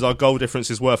it happens, our goal difference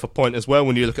is worth a point as well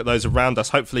when you look at those around us.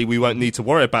 Hopefully we won't need to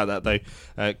worry about that, though,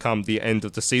 come the end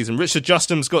of the season. Richard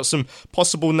Justin's got some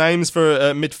possible names for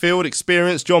midfield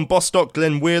experience. John Bostock,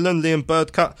 Glenn Whelan, Liam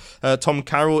Birdcutt, Tom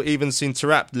Carroll, even seen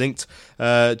Tarap linked.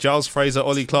 Giles Fraser,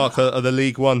 Ollie Clark are the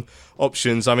League One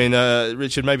options. I mean,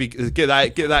 Richard, maybe get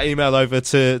that email over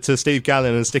to Steve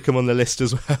Gallen and stick him on the list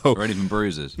as well. Or even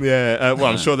bruisers. Yeah,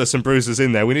 I'm sure there's some bruisers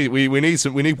in there. We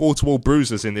need wall-to-wall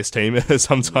bruisers in this team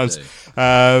sometimes.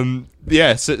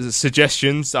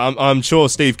 Suggestions. I'm sure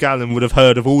Steve Gallen would have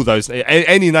heard of all those.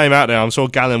 Any name out there, I'm sure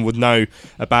Gallen would know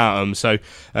about them. So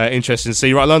interesting to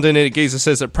see. Right, London Geezer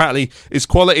says that Pratley is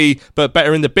quality, but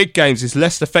better in the big games. Is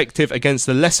less effective against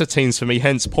the lesser teams for me.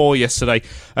 Hence poor yesterday.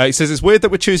 He says it's weird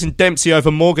that we're choosing Dempsey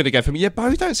over Morgan again for me. Yeah,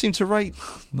 Bo don't seem to rate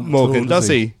Morgan, does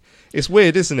he? It's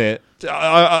weird, isn't it?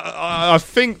 I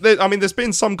think that, there's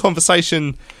been some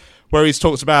conversation where he's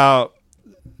talked about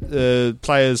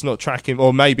players not tracking,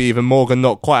 or maybe even Morgan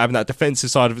not quite having that defensive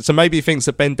side of it. So maybe he thinks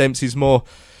that Ben Dempsey's more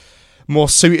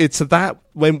suited to that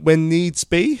when needs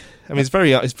be. It's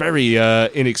very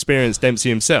inexperienced, Dempsey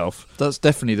himself. That's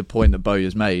definitely the point that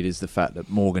Bowyer's made, is the fact that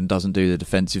Morgan doesn't do the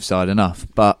defensive side enough.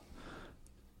 But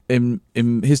in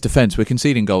his defence, we're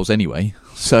conceding goals anyway,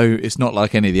 so it's not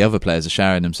like any of the other players are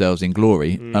showering themselves in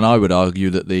glory. And I would argue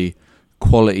that the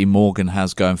quality Morgan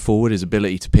has going forward, his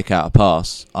ability to pick out a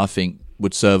pass, I think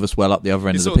would serve us well up the other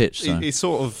end of the pitch.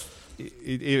 So.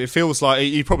 It feels like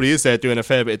he probably is there doing a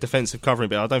fair bit of defensive covering,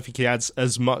 but I don't think he adds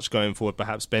as much going forward.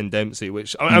 Perhaps Ben Dempsey,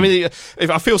 which if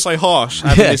I feel so harsh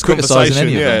having this conversation,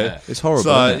 it's horrible.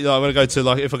 So, if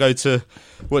I go to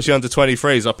watch the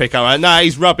under-23s, I pick up,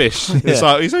 he's rubbish. It's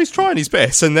like he's trying his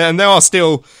best, and there are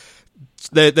still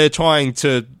they're trying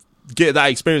to get that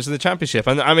experience in the Championship.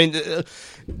 And I mean,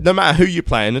 no matter who you're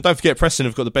playing, and don't forget Preston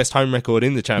have got the best home record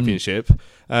in the Championship.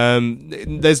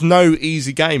 There's no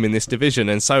easy game in this division,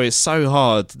 and so it's so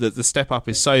hard that the step up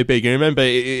is so big. And remember,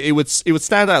 it would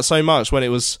stand out so much when it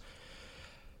was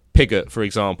Pigott, for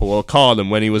example, or Carlin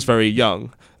when he was very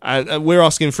young. And we're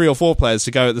asking 3 or 4 players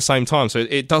to go at the same time, so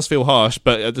it does feel harsh.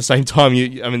 But at the same time,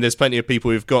 there's plenty of people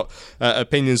who've got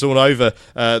opinions all over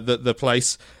the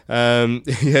place.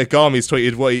 Garmi's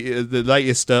tweeted the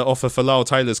latest offer for Lyle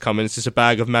Taylor's coming. It's just a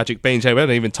bag of magic beans. We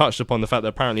haven't even touched upon the fact that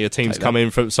apparently a team's come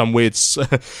in from some weird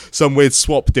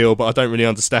swap deal, but I don't really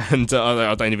understand.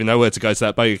 I don't even know where to go to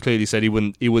that. Bowyer clearly said he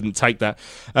wouldn't take that.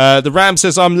 The Ram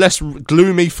says, I'm less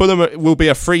gloomy. Fulham will be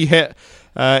a free hit.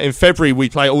 In February, we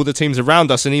play all the teams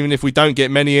around us, and even if we don't get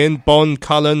many in, Bond,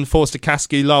 Cullen, Forster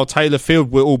Caskey, Lyle Taylor,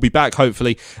 Field will all be back,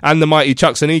 hopefully, and the mighty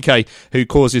Chuks Aneke, who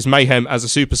causes mayhem as a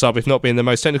super sub, if not being the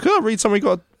most technical. Could I read somebody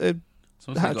got a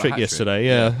hat-trick yesterday?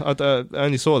 Yeah. I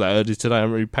only saw that earlier today. I'm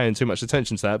not really paying too much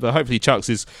attention to that, but hopefully Chuks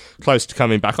is close to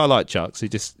coming back. I like Chuks.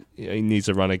 He needs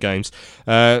a run of games.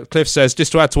 Cliff says,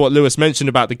 just to add to what Lewis mentioned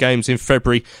about the games in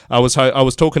February, I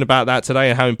was talking about that today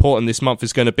and how important this month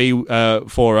is going to be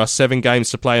for us. 7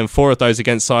 games to play and 4 of those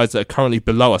against sides that are currently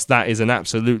below us. That is an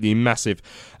absolutely massive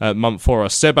month for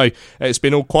us. Sebo, it's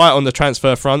been all quiet on the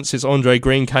transfer front since Andre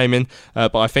Green came in,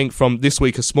 but I think from this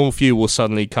week a small few will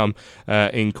suddenly come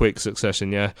in quick succession.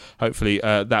 Yeah, hopefully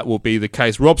that will be the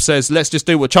case. Rob says, let's just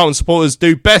do what Charlton supporters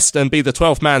do best and be the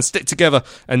 12th man, stick together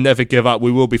and never give up.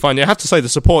 We will be fine. I have to say the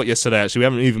support yesterday, actually, we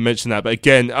haven't even mentioned that, but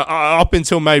again, up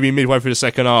until maybe midway through the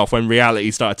second half when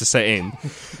reality started to set in,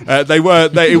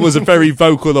 it was a very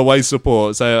vocal away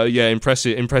support. So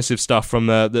impressive stuff from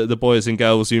the boys and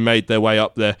girls who made their way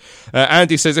up there.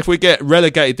 Andy says, if we get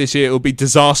relegated this year, it will be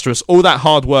disastrous. All that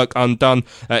hard work undone.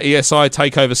 ESI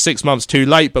take over 6 months too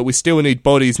late, but we still need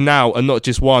bodies now, and not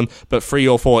just 1 but 3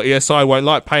 or 4. ESI won't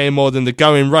like paying more than the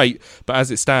going rate, but as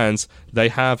it stands, they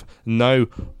have no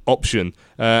option.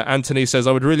 Anthony says,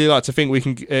 I would really like to think we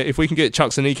can, if we can get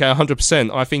Chuks Aneke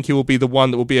 100%, I think he will be the one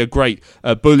that will be a great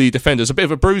bully defender. It's a bit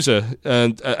of a bruiser,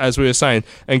 as we were saying,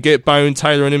 and get Bone,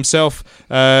 Taylor and himself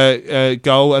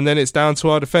goal, and then it's down to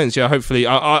our defence. Yeah, hopefully.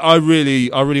 I really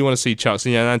want to see Chuks,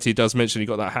 and Anthony does mention he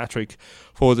got that hat-trick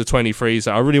for the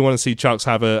 23s. I really want to see Chuks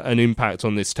have an impact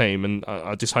on this team, and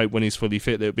I just hope when he's fully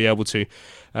fit that he'll be able to.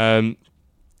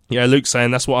 Luke's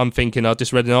saying that's what I'm thinking. I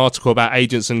just read an article about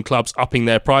agents and clubs upping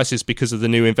their prices because of the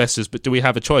new investors, but do we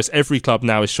have a choice? Every club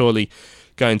now is surely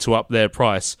going to up their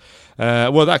price.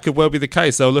 Well, that could well be the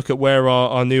case. They'll look at where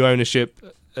our new ownership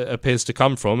appears to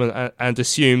come from and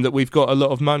assume that we've got a lot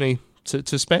of money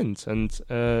to spend, and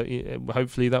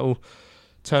hopefully that will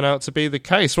turn out to be the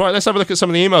case. Right, let's have a look at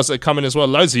some of the emails that are coming as well.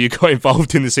 Loads of you got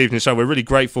involved in this evening's show. We're really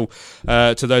grateful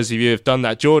to those of you who have done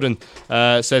that. Jordan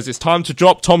says it's time to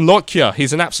drop Tom Lockyer.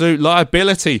 He's an absolute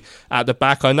liability at the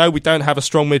back. I know we don't have a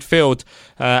strong midfield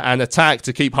and attack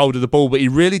to keep hold of the ball, but he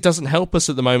really doesn't help us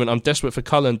at the moment. I'm desperate for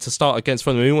Cullen to start against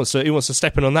Fulham. He wants to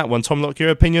step in on that one. Tom Lockyer,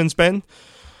 opinions, Ben?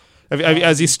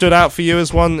 Has he stood out for you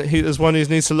as one who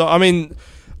needs to look? I mean,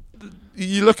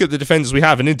 you look at the defenders we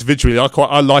have, and individually,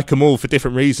 I like them all for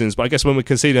different reasons. But I guess when we're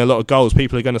conceding a lot of goals,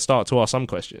 people are going to start to ask some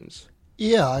questions.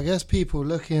 Yeah, I guess people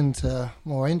look into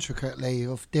more intricately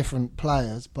of different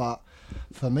players. But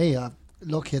for me,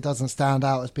 Lockyer doesn't stand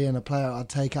out as being a player I'd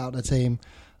take out of the team.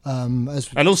 And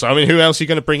also, I mean, who else are you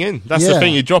going to bring in? That's the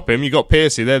thing. You drop him. You got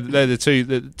Piercy. They're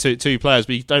the two players,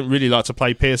 but you don't really like to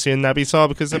play Piercy and Naby Sarr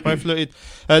because they're both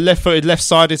left-footed,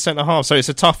 left-sided centre half. So it's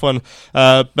a tough one.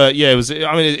 But yeah, it was.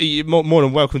 I mean, more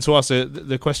than welcome to ask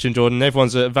the question, Jordan.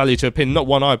 Everyone's a value to opinion. Not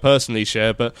one I personally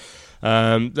share, but.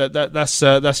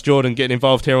 That's Jordan getting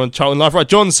involved here on Charlton Live. Right,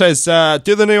 John says,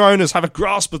 do the new owners have a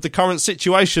grasp of the current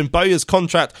situation? Bowyer's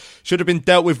contract should have been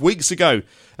dealt with weeks ago.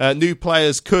 New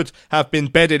players could have been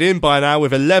bedded in by now.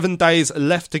 With 11 days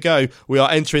left to go, we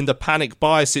are entering the panic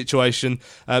buy situation.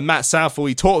 Matt Southall,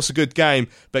 he talks a good game,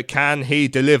 but can he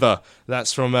deliver?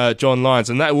 That's from John Lyons,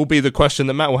 and that will be the question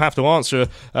that Matt will have to answer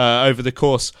over the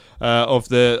course of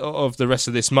the rest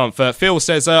of this month. Phil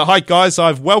says, hi guys,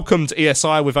 I've welcomed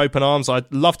ESI with open arms.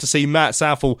 I'd love to see Matt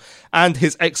Southall and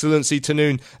His Excellency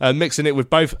Tanoon mixing it with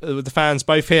both with the fans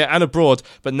both here and abroad,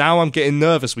 but now I'm getting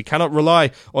nervous. We cannot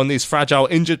rely on these fragile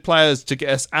injured players to get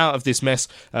us out of this mess.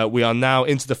 We are now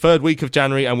into the 3rd week of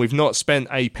January and we've not spent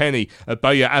a penny.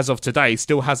 Bowyer, as of today,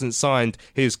 still hasn't signed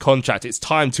his contract. It's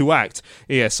time to act,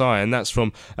 ESI, and that's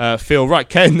from Phil. Right,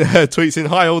 Ken tweets in,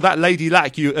 hi all, that Lady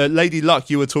Luck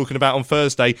you were talking about on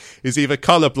Thursday is either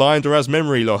colourblind or has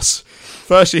memory loss.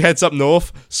 First she heads up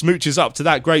north, smooches up to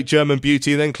that great German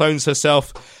beauty, then clones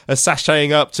herself,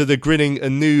 sashaying up to the grinning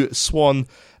new swan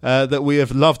that we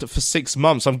have loved for 6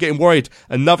 months. I'm getting worried.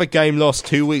 Another game lost,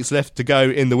 2 weeks left to go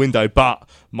in the window, but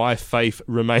my faith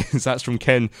remains. That's from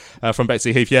Ken from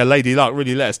Betsy Heath. Yeah, Lady Luck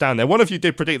really let us down there. One of you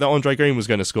did predict that Andre Green was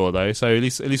going to score, though, so at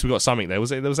least we got something there. Was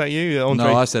that you, Andre?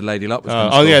 No, I said Lady Luck was going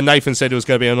to score. Oh yeah, Nathan said it was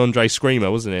going to be an Andre Screamer,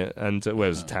 wasn't it? And it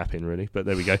was a tap-in, really, but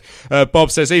there we go.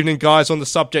 Bob says, evening guys, on the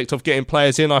subject of getting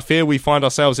players in, I fear we find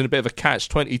ourselves in a bit of a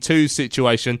catch-22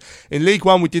 situation. In League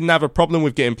One, we didn't have a problem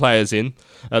with getting players in.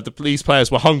 These players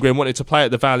were hungry and wanted to play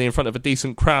at the Valley in front of a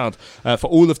decent crowd. For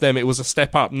all of them, it was a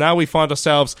step up. Now we find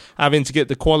ourselves having to get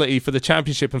the quality for the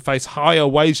Championship and face higher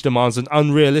wage demands and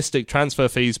unrealistic transfer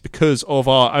fees because of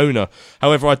our owner.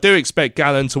 However, I do expect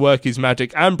Gallen to work his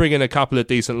magic and bring in a couple of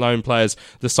decent loan players.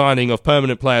 The signing of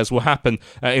permanent players will happen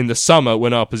in the summer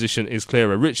when our position is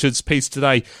clearer. Richard's piece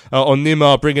today on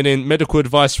Neymar bringing in medical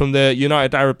advice from the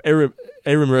United Arab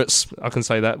Emirates, I can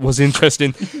say that, was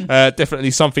interesting.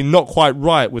 Definitely something not quite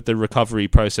right with the recovery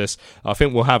process. I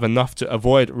think we'll have enough to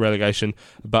avoid relegation,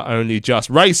 but only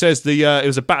just. Ray says it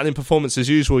was a battling performance as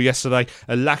usual yesterday,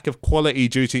 a lack of quality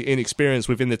due to inexperience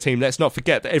within the team. Let's not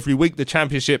forget that every week the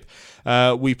Championship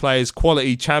we play is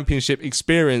quality Championship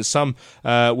experience, some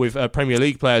with Premier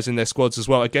League players in their squads as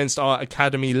well, against our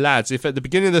academy lads. If at the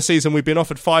beginning of the season we'd been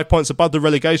offered 5 points above the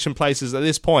relegation places at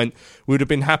this point, we would have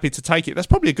been happy to take it. That's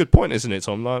probably a good point, isn't it,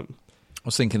 Tom? I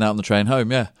was thinking that on the train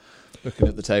home, yeah. Looking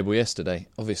at the table yesterday,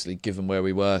 obviously, given where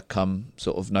we were come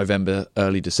sort of November,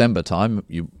 early December time,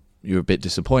 you're a bit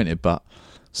disappointed, but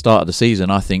start of the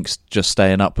season, I think just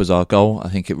staying up was our goal. I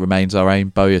think it remains our aim.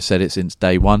 Bowyer said it since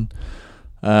day one.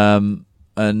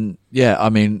 And yeah, I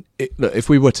mean, look, if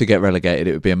we were to get relegated,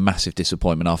 it would be a massive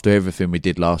disappointment after everything we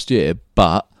did last year,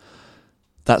 but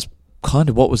that's kind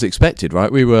of what was expected,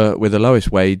 right? We were with the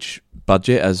lowest wage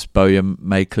budget, as Bowyer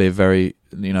made clear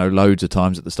loads of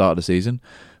times at the start of the season.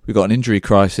 We've got an injury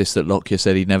crisis that Lockyer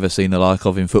said he'd never seen the like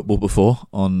of in football before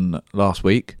on last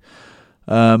week.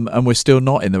 And we're still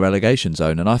not in the relegation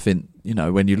zone. And I think,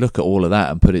 when you look at all of that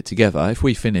and put it together, if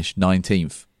we finish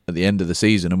 19th at the end of the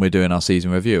season and we're doing our season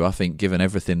review, I think given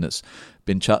everything that's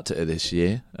been chucked at this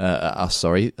year, I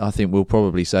think we'll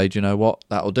probably say, do you know what,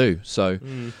 that'll do. So,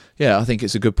 yeah, I think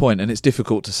it's a good point. And it's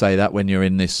difficult to say that when you're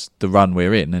in the run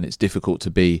we're in, and it's difficult to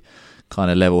be kind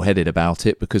of level-headed about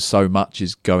it because so much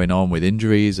is going on with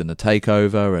injuries and the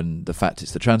takeover and the fact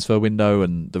it's the transfer window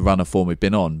and the run of form we've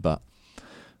been on. But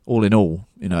all in all,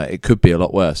 it could be a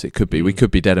lot worse. It could be. We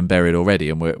could be dead and buried already,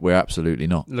 and we're absolutely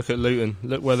not. Look at Luton.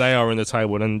 Look where they are in the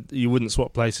table, and you wouldn't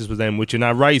swap places with them, would you?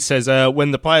 Now, Ray says, when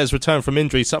the players return from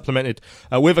injury, supplemented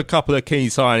with a couple of key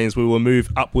signings, we will move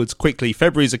upwards quickly.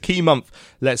 February's a key month.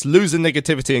 Let's lose the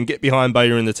negativity and get behind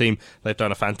Bowyer and the team. They've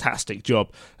done a fantastic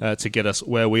job to get us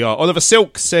where we are. Oliver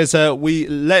Silk says, we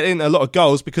let in a lot of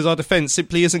goals because our defence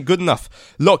simply isn't good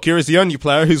enough. Lockyer is the only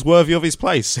player who's worthy of his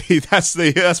place.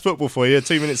 That's football for you.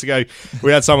 2 minutes ago,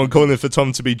 we had someone calling for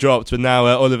Tom to be dropped, but now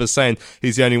Oliver's saying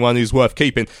he's the only one who's worth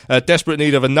keeping. Desperate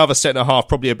need of another centre-half,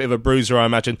 probably a bit of a bruiser, I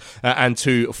imagine, and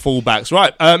 2 full-backs.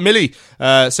 Right, Millie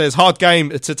says, hard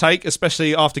game to take,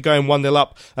 especially after going 1-0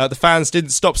 up. The fans didn't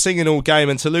stop singing all game,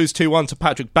 and to lose 2-1 to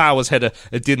Patrick Bauer's header,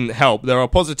 it didn't help. There are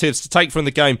positives to take from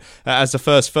the game, as the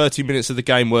first 30 minutes of the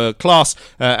game were class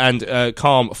and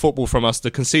calm football from us.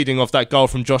 The conceding of that goal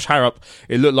from Josh Harrop,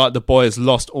 it looked like the boys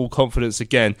lost all confidence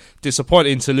again.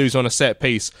 Disappointing to lose on a set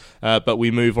piece, but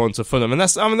we move on to Fulham, and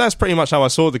that's pretty much how I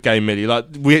saw the game, Millie. Like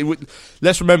we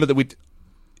let's remember that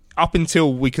up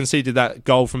until we conceded that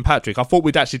goal from Patrick, I thought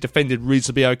we'd actually defended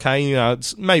reasonably okay.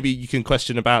 Maybe you can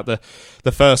question about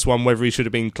the first one, whether he should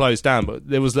have been closed down, but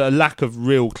there was a lack of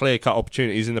real clear-cut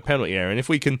opportunities in the penalty area, and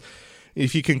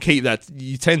if you can keep that,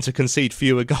 you tend to concede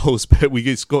fewer goals, but we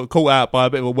just got caught out by a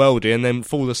bit of a worldie and then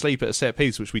fall asleep at a set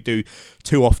piece, which we do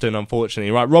too often,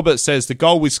 unfortunately. Right, Robert says the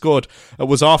goal we scored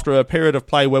was after a period of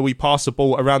play where we passed the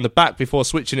ball around the back before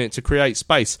switching it to create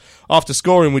space. After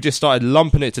scoring, we just started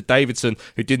lumping it to Davidson,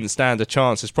 who didn't stand a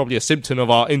chance. It's probably a symptom of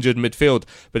our injured midfield,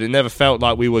 but it never felt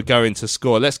like we were going to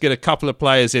score. Let's get a couple of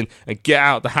players in and get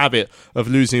out the habit of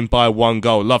losing by 1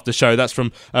 goal. Love the show. That's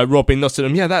from Robin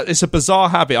Nottingham. Yeah, it's a bizarre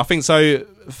habit. I think so.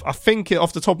 I think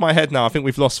off the top of my head now, I think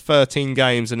we've lost 13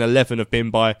 games and 11 have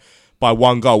been by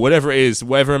 1 goal. Whatever it is,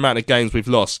 whatever amount of games we've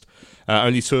lost,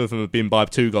 only 2 of them have been by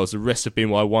 2 goals. The rest have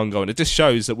been by 1 goal. And it just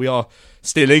shows that we are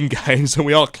still in games and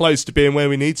we are close to being where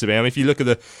we need to be. I mean, if you look at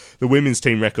the women's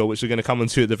team record, which we're going to come on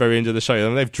to at the very end of the show, I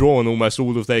mean, they've drawn almost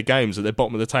all of their games at the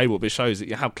bottom of the table. But it shows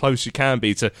that how close you can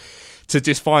be to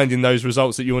just finding those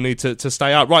results that you'll need to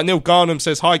stay up. Right, Neil Garnham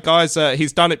says, hi guys,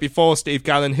 he's done it before, Steve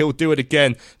Gallen, he'll do it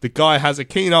again. The guy has a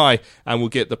keen eye and will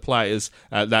get the players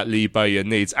that Lee Bowyer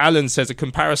needs. Alan says a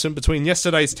comparison between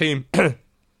yesterday's team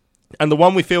and the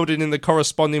one we fielded in the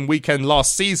corresponding weekend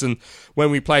last season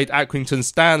when we played Accrington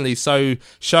Stanley, so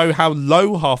show how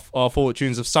low our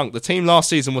fortunes have sunk. The team last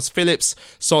season was Phillips,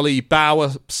 Solly,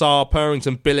 Bauer, Saar,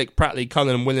 Purrington, Billick, Pratley,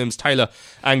 Cullen, Williams, Taylor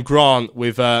and Grant,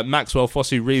 with Maxwell,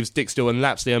 Fossey, Reeves, Dickstill and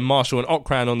Lapsley and Marshall and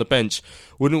Ockran on the bench.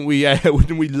 Wouldn't we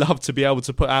love to be able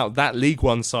to put out that League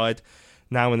One side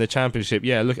now in the Championship?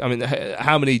 Yeah, look, I mean,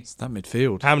 how many that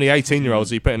midfield? How many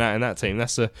 18-year-olds are you putting out in that team?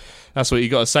 That's what you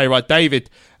got to say, right? David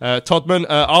Todman,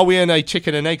 are we in a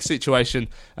chicken and egg situation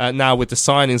now with the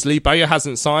signings? Lee Bowyer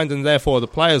hasn't signed, and therefore the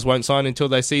players won't sign until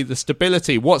they see the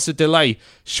stability. What's the delay?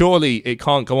 Surely it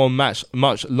can't go on much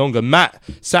longer. Matt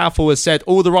Southall has said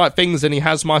all the right things, and he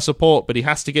has my support, but he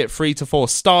has to get 3 to 4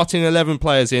 starting 11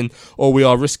 players in, or we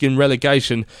are risking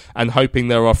relegation and hoping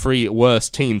there are 3 worse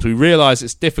teams. We realise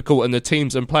it's difficult, and the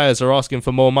teams and players are asking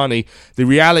for more money. The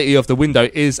reality of the window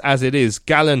is as it is.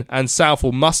 Gallen and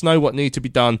Southall must know what needs to be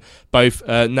done, both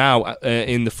now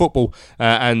in the football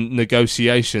and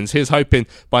negotiations. Here's hoping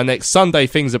by next Sunday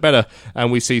things are better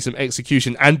and we see some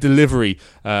execution and delivery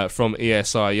from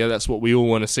ESI. Yeah, that's what we all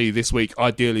want to see this week,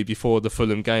 ideally before the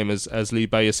Fulham game, as Lee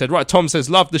Bowyer said. Right, Tom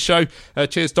says, love the show.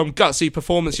 Cheers, Tom. Gutsy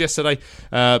performance yesterday,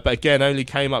 but again, only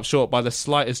came up short by the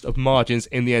slightest of margins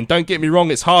in the end. Don't get me wrong,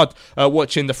 it's hard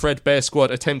watching the Fred Bear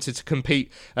squad attempted to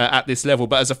compete at this level,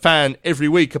 but as a fan, every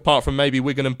week, apart from maybe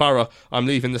Wigan and Borough, I'm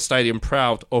leaving the stadium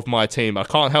proud of my team. I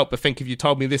can't help but think if you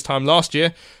told me this time last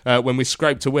year, when we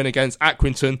scraped a win against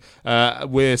Accrington,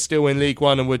 we're still in League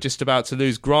One and we're just about to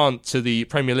lose Grant to the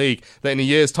Premier League, that in a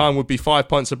year's time would be 5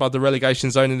 points above the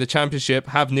relegation zone in the Championship,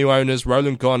 have new owners,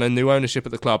 Roland gone and new ownership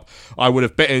at the club, I would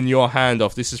have bitten your hand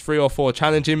off. This is 3 or 4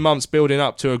 challenging months building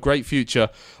up to a great future.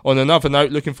 On another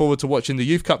note, looking forward to watching the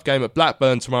Youth Cup game at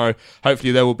Blackburn tomorrow.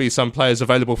 Hopefully there will be some players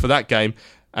available for that game,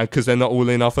 and because they're not all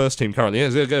in our first team currently.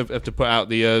 They're going to have to put out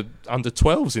the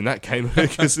under-12s in that game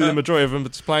because the majority of them are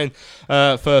playing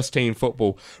first team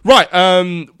football.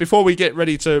 Right, before we get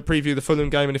ready to preview the Fulham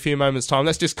game in a few moments' time,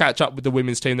 let's just catch up with the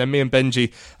women's team. Then me and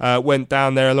Benji went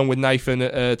down there along with Nathan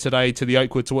today to the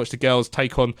Oakwood to watch the girls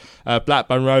take on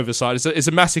Blackburn Rovers side. It's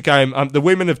a massive game. The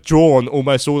women have drawn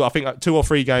almost all, I think 2 or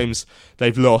 3 games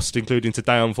they've lost, including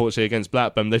today, unfortunately, against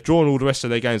Blackburn. They've drawn all the rest of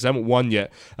their games. They haven't won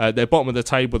yet. They're bottom of the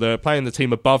table. They're playing the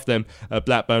team above them,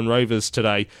 Blackburn Rovers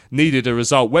today. Needed a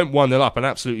result, went 1-0 up, an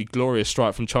absolutely glorious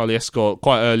strike from Charlie Escott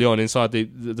quite early on inside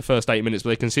the first 8 minutes, but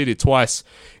they conceded twice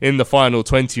in the final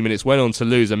 20 minutes, went on to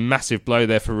lose. A massive blow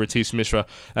there for Ratish Mishra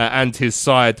and his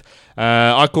side.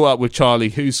 I caught up with Charlie,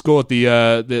 who scored the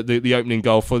opening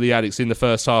goal for the Addicts in the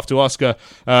first half, to ask her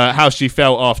how she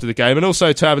felt after the game, and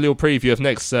also to have a little preview of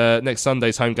next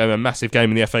Sunday's home game, a massive game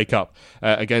in the FA Cup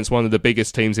against one of the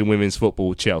biggest teams in women's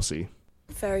football, Chelsea.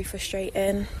 Very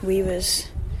frustrating. We was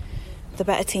the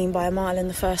better team by a mile in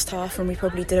the first half, and we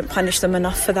probably didn't punish them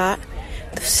enough for that.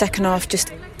 The second half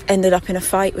just ended up in a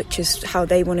fight, which is how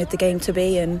they wanted the game to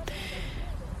be, and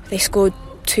they scored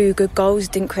 2 good goals,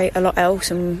 didn't create a lot else,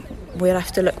 and we'll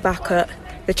have to look back at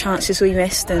the chances we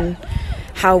missed and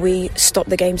how we stopped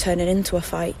the game turning into a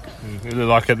fight. It looked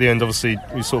like at the end, obviously,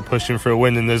 we sort of pushing for a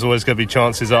win, and there's always going to be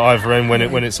chances at either end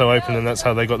when it's so open, and that's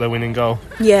how they got their winning goal.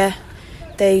 Yeah,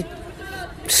 they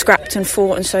scrapped and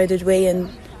fought, and so did we, and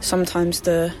sometimes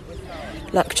the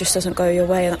luck just doesn't go your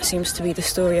way, and that seems to be the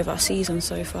story of our season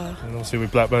so far. And obviously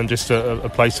with Blackburn just a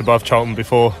place above Charlton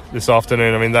before this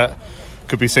afternoon, I mean, that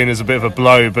could be seen as a bit of a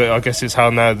blow, but I guess it's how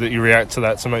now that you react to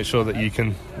that to make sure that you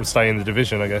can stay in the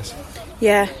division, I guess.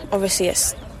 Yeah, obviously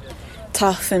it's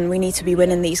tough and we need to be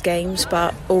winning these games,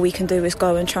 but all we can do is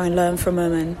go and try and learn from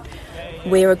them, and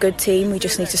we're a good team, we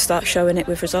just need to start showing it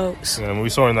with results. Yeah, and we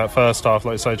saw in that first half,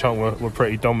 like I say, Charlton were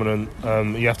pretty dominant.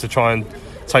 You have to try and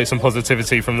take some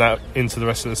positivity from that into the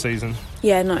rest of the season.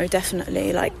 Yeah, no,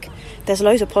 definitely. There's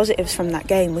loads of positives from that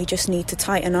game. We just need to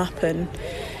tighten up and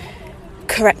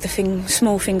correct the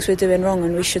small things we're doing wrong,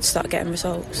 and we should start getting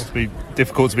results. It'll be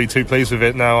difficult to be too pleased with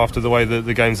it now after the way that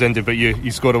the game's ended, but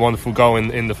you scored a wonderful goal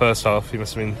in the first half. You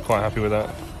must have been quite happy with that.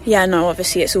 Yeah, no,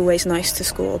 obviously it's always nice to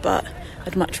score, but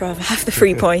I'd much rather have the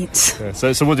 3 points. Yeah.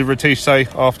 So what did Ratish say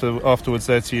afterwards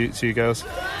there to you girls?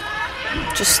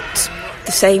 Just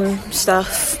the same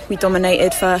stuff. We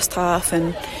dominated first half,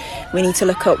 and we need to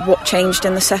look at what changed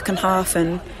in the second half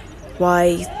and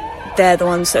why they're the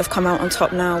ones that have come out on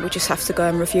top now. We just have to go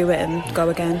and review it and go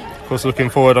again. Of course, looking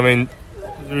forward, I mean,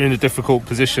 you're in a difficult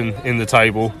position in the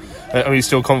table. Are you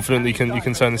still confident that you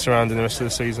can turn this around in the rest of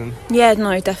the season? Yeah,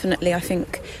 no, definitely. I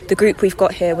think the group we've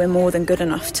got here, we're more than good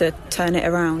enough to turn it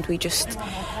around. We just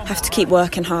have to keep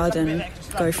working hard and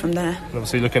go from there. And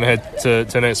obviously looking ahead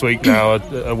to next week now,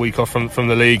 a week off from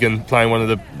the league and playing one of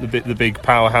the big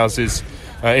powerhouses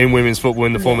in women's football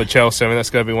in the form of Chelsea. I mean, that's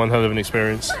going to be one hell of an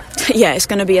experience. Yeah, it's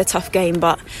going to be a tough game,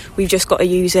 but we've just got to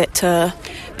use it to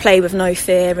play with no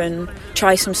fear and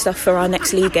try some stuff for our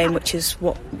next league game, which is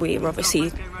what we're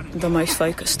obviously the most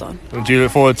focused on. And do you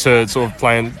look forward to sort of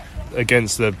playing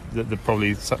against the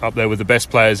probably up there with the best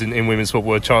players in women's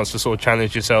football, a chance to sort of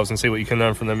challenge yourselves and see what you can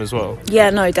learn from them as well? Yeah,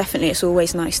 no, definitely. It's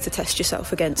always nice to test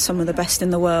yourself against some of the best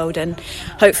in the world, and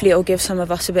hopefully it'll give some of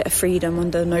us a bit of freedom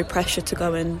under no pressure to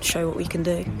go and show what we can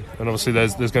do. And obviously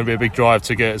there's going to be a big drive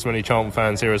to get as many Charlton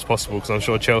fans here as possible, because I'm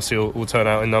sure Chelsea will turn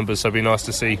out in numbers, so it'd be nice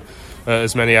to see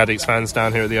as many Addicts fans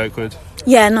down here at the Oakwood.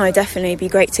 Yeah, no, definitely. It'd be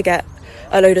great to get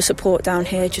a load of support down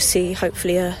here, just see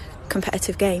hopefully a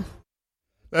competitive game.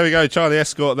 There we go, Charlie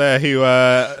Escort there, who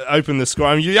opened the score.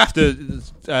 I mean, you have to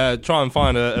try and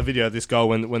find a video of this goal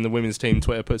when the women's team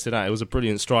Twitter puts it out. It was a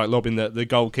brilliant strike, lobbing the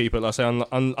goalkeeper, like I say,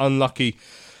 unlucky.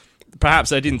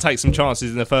 Perhaps they didn't take some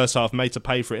chances in the first half, made to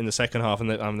pay for it in the second half, and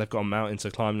they've got a mountain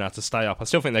to climb now to stay up. I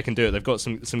still think they can do it. They've got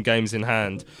some games in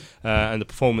hand, and the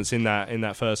performance in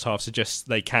that first half suggests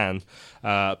they can.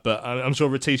 But I'm sure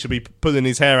Retish will be pulling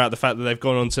his hair out the fact that they've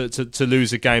gone on to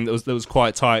lose a game that was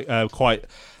quite tight,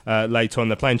 later on.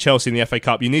 They're playing Chelsea in the FA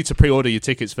Cup. You need to pre-order your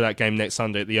tickets for that game next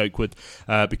Sunday at the Oakwood,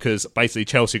 because basically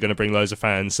Chelsea are going to bring loads of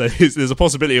fans. So there's a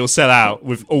possibility it'll sell out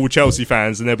with all Chelsea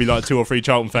fans, and there'll be like 2 or 3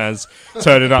 Charlton fans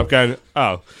turning up going,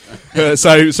 oh.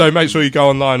 So make sure you go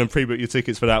online and pre-book your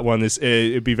tickets for that one.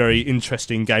 It'd be a very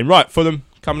interesting game. Right, Fulham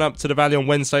coming up to the Valley on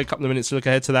Wednesday. A couple of minutes to look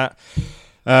ahead to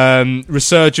that.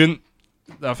 Resurgent.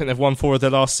 I think they've won 4 of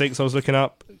their last 6. I was looking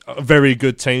up. A very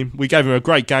good team. We gave them a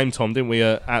great game, Tom, didn't we,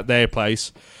 at their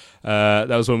place? That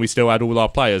was when we still had all our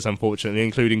players, unfortunately,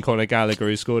 including Conor Gallagher,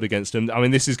 who scored against them. I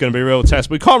mean, this is going to be a real test.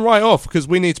 We can't write off, because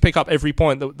we need to pick up every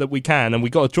point that we can, and we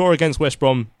got a draw against West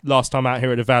Brom last time out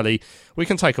here at the Valley. We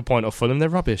can take a point off Fulham. They're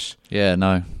rubbish. Yeah,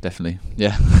 no, definitely.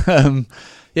 Yeah.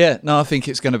 I think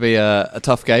it's going to be a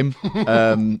tough game.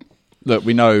 Look,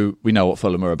 we know what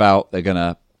Fulham are about. They're going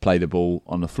to play the ball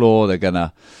on the floor. They're going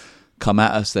to come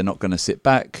at us. They're not going to sit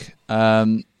back.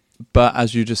 But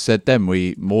as you just said then,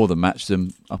 we more than matched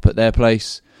them up at their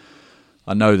place.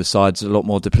 I know the side's a lot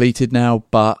more depleted now,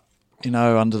 but,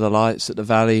 under the lights at the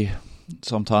Valley,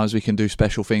 sometimes we can do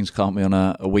special things, can't we, on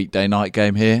a weekday night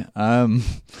game here?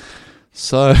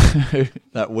 So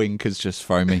that wink has just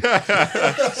thrown me.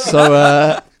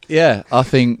 Yeah, I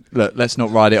think, look, let's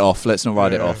not write it off.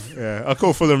 Yeah, I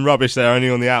call Fulham rubbish there, only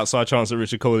on the outside chance that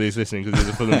Richard Corley is listening, because he's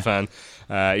a Fulham fan.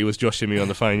 He was joshing me on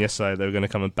the phone yesterday. They were going to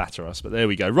come and batter us, but there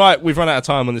we go. Right, we've run out of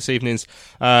time on this evening's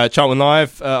Charlton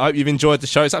Live. I hope you've enjoyed the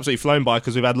show. It's absolutely flown by,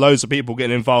 because we've had loads of people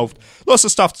getting involved. Lots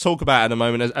of stuff to talk about at the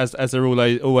moment, as there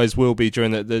always will be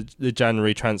during the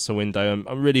January transfer window.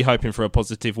 I'm really hoping for a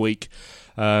positive week.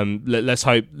 Let's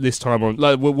hope this time on.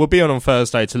 We'll be on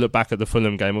Thursday to look back at the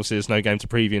Fulham game. Obviously, there's no game to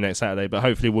preview next Saturday, but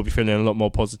hopefully we'll be feeling a lot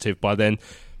more positive by then.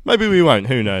 Maybe we won't.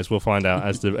 Who knows? We'll find out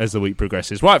as the week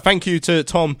progresses. Right, thank you to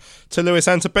Tom, to Lewis,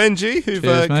 and to Benji,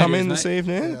 who've come in this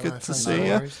evening. Good to see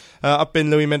you. I've been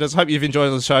Louis Mendes. Hope you've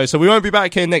enjoyed the show. So we won't be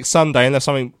back here next Sunday unless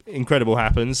something incredible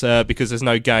happens, because there's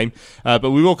no game.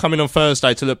 But we will come in on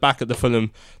Thursday to look back at the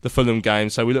Fulham game.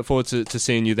 So we look forward to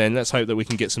seeing you then. Let's hope that we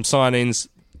can get some signings,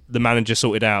 the manager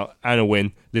sorted out, and a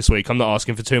win this week. I'm not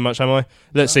asking for too much, am I?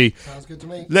 Let's see. Sounds good to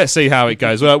me. Let's see how it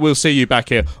goes. Well, we'll see you back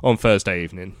here on Thursday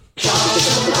evening.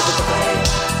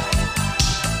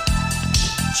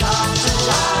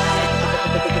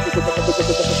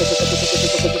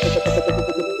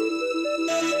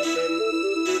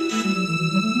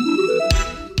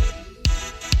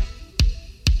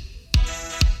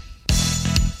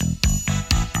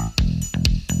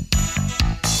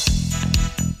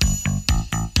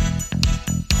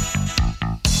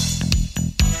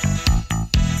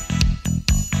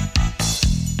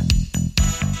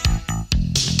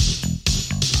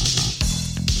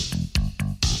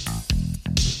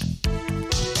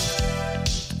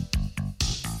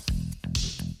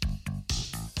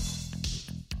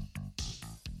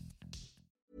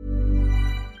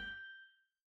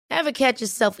 Ever catch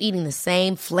yourself eating the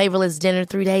same flavorless dinner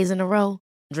 3 days in a row?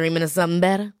 Dreaming of something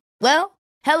better? Well,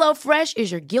 HelloFresh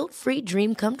is your guilt-free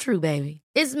dream come true, baby.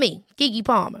 It's me, Keke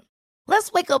Palmer.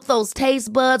 Let's wake up those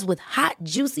taste buds with hot,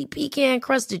 juicy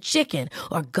pecan-crusted chicken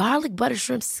or garlic butter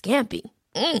shrimp scampi.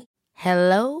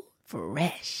 Hello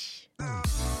Fresh.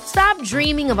 Stop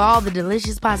dreaming of all the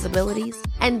delicious possibilities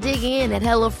and dig in at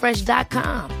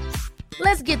HelloFresh.com.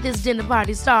 Let's get this dinner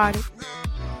party started.